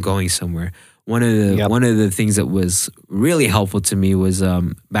I'm going somewhere. One of the things that was really helpful to me was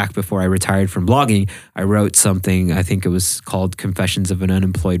back before I retired from blogging, I wrote something, I think it was called Confessions of an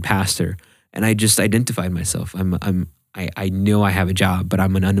Unemployed Pastor. And I just identified myself. I know I have a job, but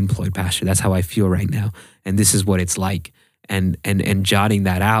I'm an unemployed pastor. That's how I feel right now. And this is what it's like. And jotting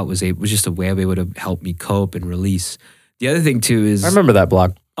that out was just a way of able to help me cope and release. The other thing too is I remember that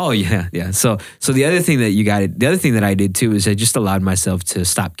blog. Oh yeah, yeah. So the other thing the other thing that I did too is I just allowed myself to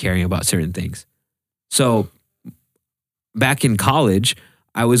stop caring about certain things. So back in college,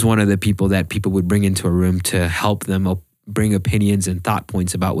 I was one of the people that people would bring into a room to help them bring opinions and thought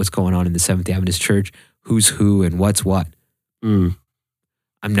points about what's going on in the Seventh Adventist Church, who's who and what's what. I'm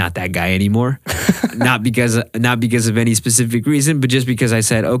not that guy anymore. not because of any specific reason, but just because I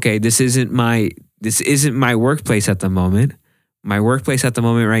said, okay, this isn't my workplace at the moment. My workplace at the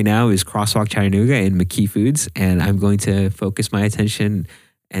moment right now is Crosswalk Chattanooga and McKee Foods, and I'm going to focus my attention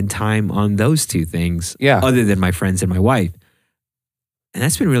and time on those two things, other than my friends and my wife. And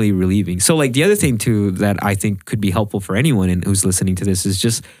that's been really relieving. So like the other thing too that I think could be helpful for anyone who's listening to this is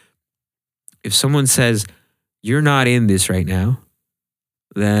just if someone says, you're not in this right now,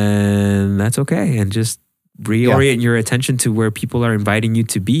 then that's okay. And just reorient your attention to where people are inviting you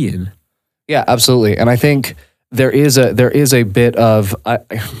to be in. Yeah, absolutely. And I think there is a bit of,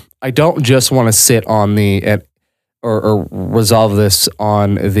 I don't just want to sit on or resolve this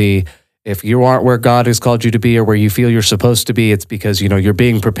on the, if you aren't where God has called you to be or where you feel you're supposed to be, it's because, you're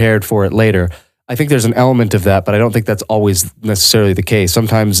being prepared for it later. I think there's an element of that, but I don't think that's always necessarily the case.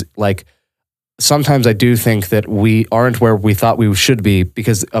 Sometimes I do think that we aren't where we thought we should be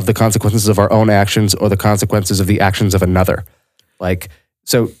because of the consequences of our own actions or the consequences of the actions of another.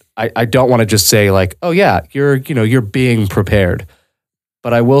 So I don't want to just say like, oh yeah, you're being prepared.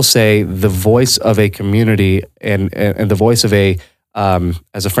 But I will say the voice of a community and the voice of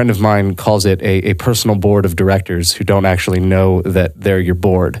as a friend of mine calls it, a personal board of directors who don't actually know that they're your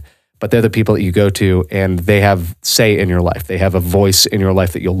board, but they're the people that you go to and they have say in your life. They have a voice in your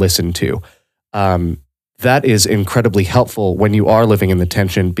life that you'll listen to. That is incredibly helpful when you are living in the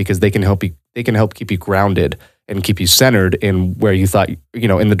tension because they can help keep you grounded and keep you centered in where you thought,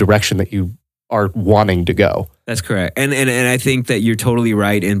 in the direction that you are wanting to go. That's correct. And I think that you're totally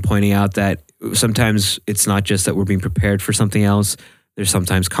right in pointing out that sometimes it's not just that we're being prepared for something else. There's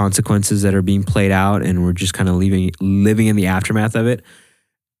sometimes consequences that are being played out and we're just kind of living in the aftermath of it.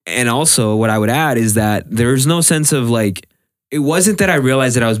 And also what I would add is that there's no sense of like, it wasn't that I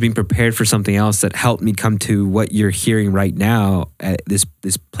realized that I was being prepared for something else that helped me come to what you're hearing right now at this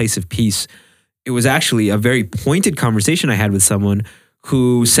place of peace. It was actually a very pointed conversation I had with someone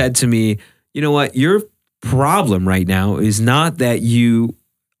who said to me, you know what, your problem right now is not that you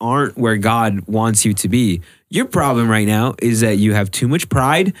aren't where God wants you to be. Your problem right now is that you have too much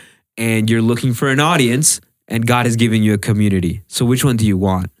pride and you're looking for an audience and God has given you a community. So which one do you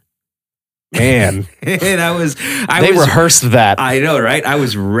want? Man. And they rehearsed that. I know, right? I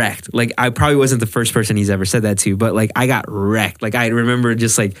was wrecked. Like I probably wasn't the first person he's ever said that to, but like I got wrecked. Like I remember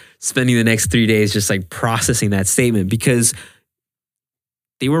just like spending the next 3 days just like processing that statement because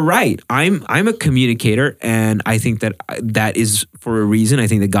they were right. I'm a communicator and I think that is for a reason. I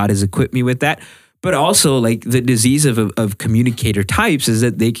think that God has equipped me with that. But also like the disease of communicator types is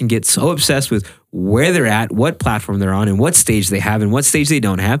that they can get so obsessed with where they're at, what platform they're on and what stage they have and what stage they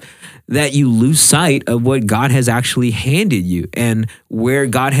don't have that you lose sight of what God has actually handed you and where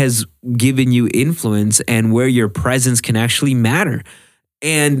God has given you influence and where your presence can actually matter.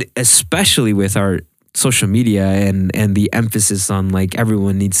 And especially with our social media and the emphasis on like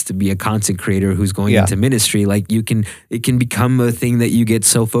everyone needs to be a content creator who's going into ministry, like it can become a thing that you get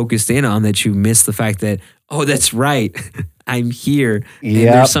so focused in on that you miss the fact that, oh, that's right. I'm here and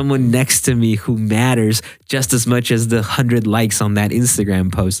there's someone next to me who matters just as much as the 100 likes on that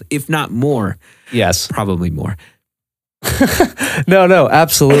Instagram post, if not more. Yes. Probably more. No,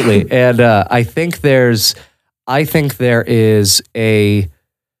 absolutely. And I think there is a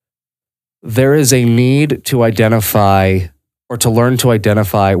need to identify or to learn to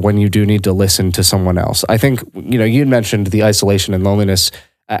identify when you do need to listen to someone else. I think, you mentioned the isolation and loneliness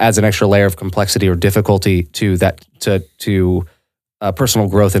adds an extra layer of complexity or difficulty to that, to personal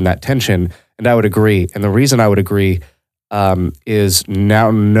growth in that tension. And I would agree. And the reason I would agree is now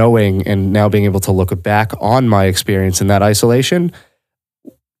knowing and now being able to look back on my experience in that isolation,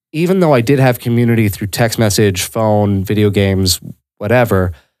 even though I did have community through text message, phone, video games,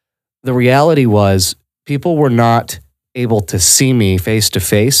 whatever, the reality was people were not able to see me face to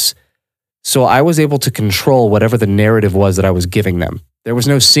face. So I was able to control whatever the narrative was that I was giving them. There was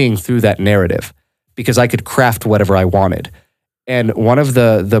no seeing through that narrative because I could craft whatever I wanted. And one of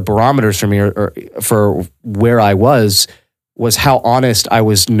the barometers for me or for where I was how honest I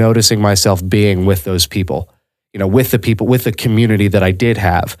was noticing myself being with those people, with the community that I did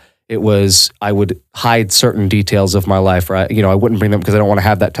have. It was, I would hide certain details of my life, or I wouldn't bring them because I don't want to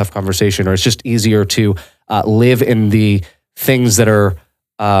have that tough conversation, or it's just easier to live in the things that are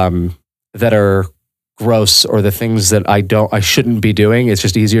gross or the things that I shouldn't be doing. It's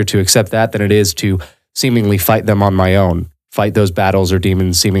just easier to accept that than it is to seemingly fight them on my own, fight those battles or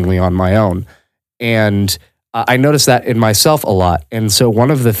demons seemingly on my own. And I notice that in myself a lot. And so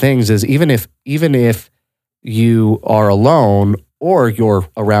one of the things is even if you are alone or you're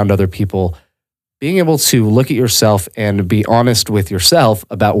around other people, being able to look at yourself and be honest with yourself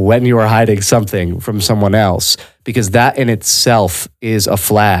about when you are hiding something from someone else, because that in itself is a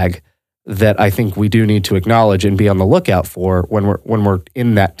flag that I think we do need to acknowledge and be on the lookout for when we're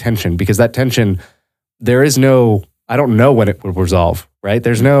in that tension, because that tension, I don't know when it will resolve, right?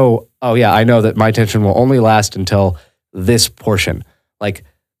 There's no, oh yeah, I know that my tension will only last until this portion, like,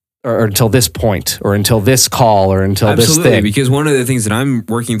 or until this point, or until this call, or until this thing. Because one of the things that I'm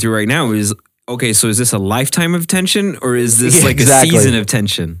working through right now is, okay, so is this a lifetime of tension, or is this like a season of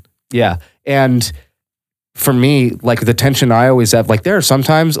tension? Yeah. And for me, like the tension I always have, like there are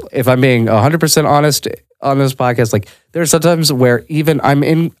sometimes, if I'm being 100% honest on this podcast, like there are sometimes where even I'm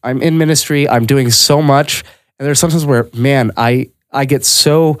in ministry, I'm doing so much, and there's sometimes where, man, I get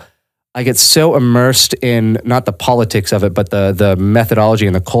so immersed in not the politics of it, but the methodology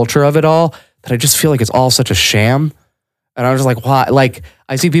and the culture of it all, that I just feel like it's all such a sham. And I was just like, why? Like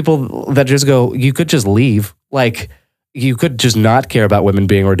I see people that just go, you could just leave. Like you could just not care about women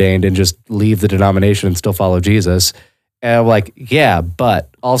being ordained and just leave the denomination and still follow Jesus. And I'm like, yeah, but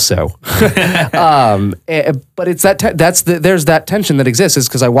also, but it's there's that tension that exists, is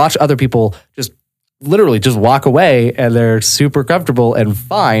because I watch other people just literally just walk away and they're super comfortable and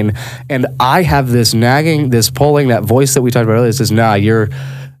fine. And I have this nagging, this pulling, that voice that we talked about earlier that says, nah,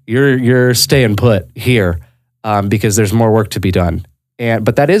 you're staying put here because there's more work to be done.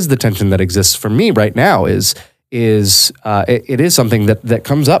 But that is the tension that exists for me right now it is something that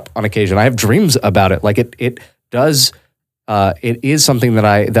comes up on occasion. I have dreams about it. Like it is something that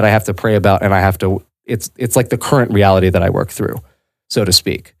I have to pray about, and I have to, it's like the current reality that I work through, so to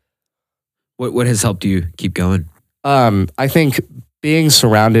speak. What has helped you keep going? I think being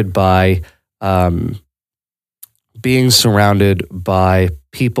surrounded by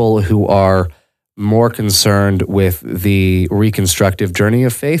people who are more concerned with the reconstructive journey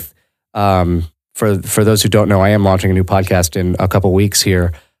of faith. For those who don't know, I am launching a new podcast in a couple weeks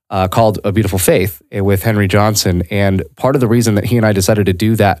here called A Beautiful Faith with Henry Johnson. And part of the reason that he and I decided to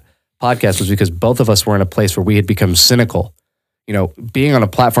do that podcast was because both of us were in a place where we had become cynical. You know, being on a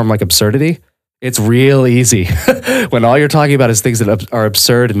platform like Absurdity, it's real easy when all you're talking about is things that are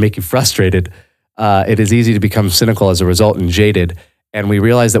absurd and make you frustrated. It is easy to become cynical as a result and jaded. And we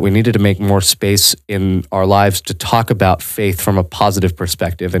realized that we needed to make more space in our lives to talk about faith from a positive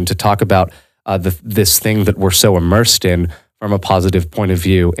perspective, and to talk about this thing that we're so immersed in from a positive point of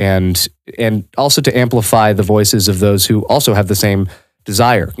view, and also to amplify the voices of those who also have the same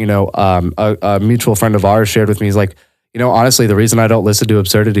desire. You know, a mutual friend of ours shared with me, he's like, you know, honestly, the reason I don't listen to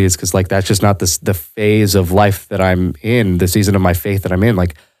Absurdity is because like that's just not the phase of life that I'm in, the season of my faith that I'm in.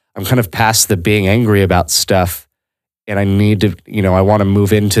 Like I'm kind of past the being angry about stuff, and I need to, you know, I want to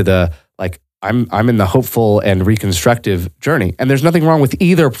move into the like I'm in the hopeful and reconstructive journey, and there's nothing wrong with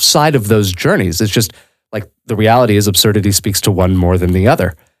either side of those journeys. It's just like the reality is Absurdity speaks to one more than the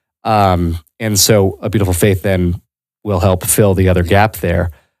other, and so A Beautiful Faith then will help fill the other gap there.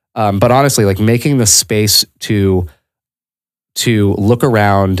 But honestly, like making the space to look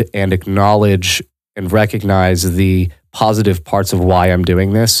around and acknowledge and recognize the positive parts of why I'm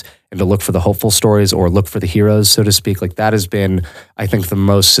doing this, and to look for the hopeful stories or look for the heroes, so to speak. Like that has been, I think, the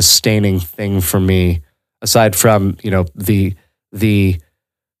most sustaining thing for me, aside from, you know, the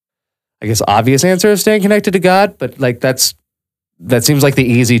I guess obvious answer of staying connected to God, but like that seems like the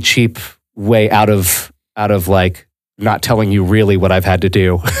easy, cheap way out of like not telling you really what I've had to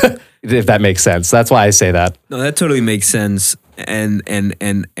do. If that makes sense. That's why I say that. No, that totally makes sense. And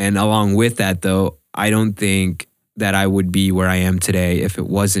along with that though, I don't think that I would be where I am today if it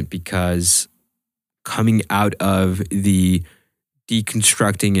wasn't because coming out of the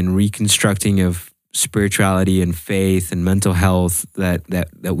deconstructing and reconstructing of spirituality and faith and mental health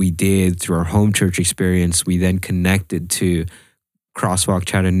that we did through our home church experience, we then connected to Crosswalk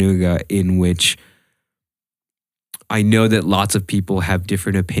Chattanooga, in which I know that lots of people have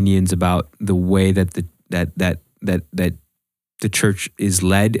different opinions about the way that the church is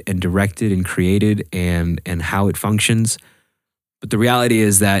led and directed and created and how it functions. But the reality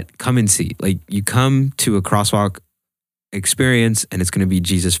is that come and see. Like you come to a Crosswalk experience and it's going to be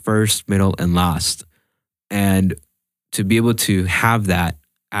Jesus first, middle, and last. And to be able to have that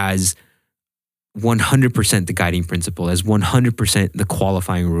as 100% the guiding principle, as 100% the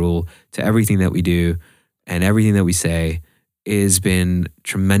qualifying rule to everything that we do and everything that we say, has been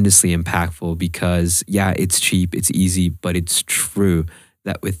tremendously impactful because, yeah, it's cheap, it's easy, but it's true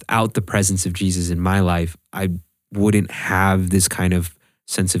that without the presence of Jesus in my life, I wouldn't have this kind of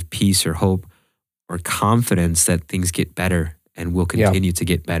sense of peace or hope or confidence that things get better and will continue to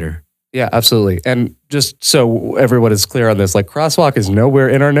get better. Yeah, absolutely. And just so everyone is clear on this, like Crosswalk is nowhere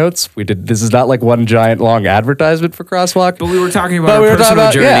in our notes. This is not like one giant long advertisement for Crosswalk. But we were talking about our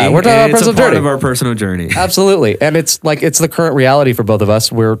personal journey. Yeah, we're talking about personal journey. It's a part of our personal journey. Absolutely. And it's the current reality for both of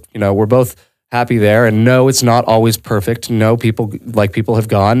us. We're both happy there. And no, it's not always perfect. No, people have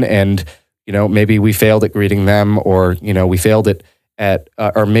gone and, maybe we failed at greeting them, or, we failed at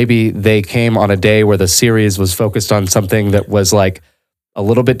or maybe they came on a day where the series was focused on something that was like a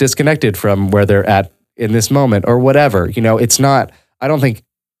little bit disconnected from where they're at in this moment or whatever. It's not, I don't think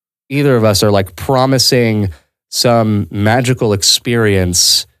either of us are like promising some magical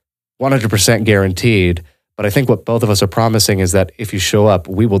experience 100% guaranteed. But I think what both of us are promising is that if you show up,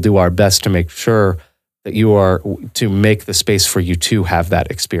 we will do our best to make sure that to make the space for you to have that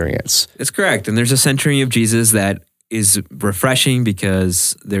experience. That's correct. And there's a centering of Jesus that is refreshing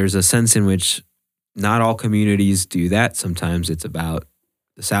because there's a sense in which not all communities do that. Sometimes it's about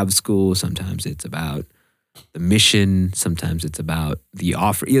the Sabbath school. Sometimes it's about the mission. Sometimes it's about the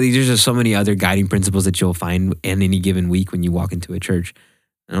offer. There's just so many other guiding principles that you'll find in any given week when you walk into a church.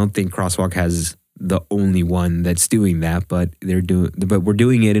 I don't think Crosswalk has the only one that's doing that, but we're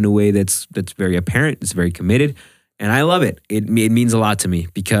doing it in a way that's very apparent. It's very committed, and I love it. It means a lot to me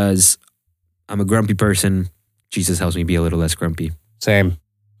because I'm a grumpy person. Jesus helps me be a little less grumpy. Same.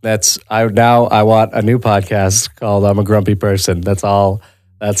 I want a new podcast called I'm a Grumpy Person. That's all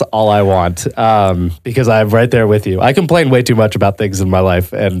I want, because I'm right there with you. I complain way too much about things in my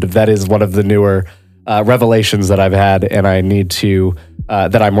life, and that is one of the newer revelations that I've had, and I need to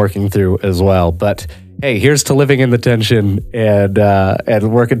that I'm working through as well. But hey, here's to living in the tension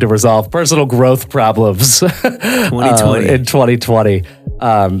and working to resolve personal growth problems 2020 in 2020.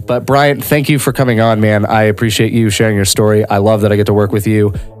 But Bryant, thank you for coming on, man. I appreciate you sharing your story. I love that I get to work with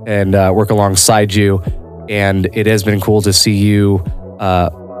you and work alongside you, and it has been cool to see you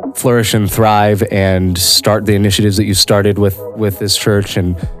flourish and thrive and start the initiatives that you started with this church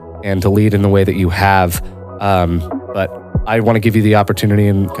and to lead in the way that you have. But I want to give you the opportunity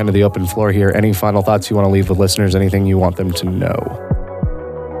and kind of the open floor here. Any final thoughts you want to leave with listeners? Anything you want them to know?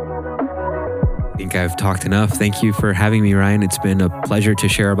 I think I've talked enough. Thank you for having me, Ryan. It's been a pleasure to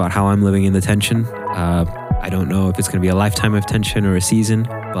share about how I'm living in the tension. I don't know if it's going to be a lifetime of tension or a season,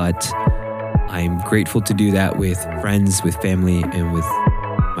 but I'm grateful to do that with friends, with family, and with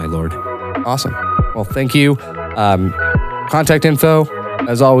my Lord. Awesome. Well, thank you. Contact info,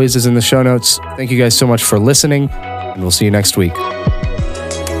 as always, is in the show notes. Thank you guys so much for listening, and we'll see you next week.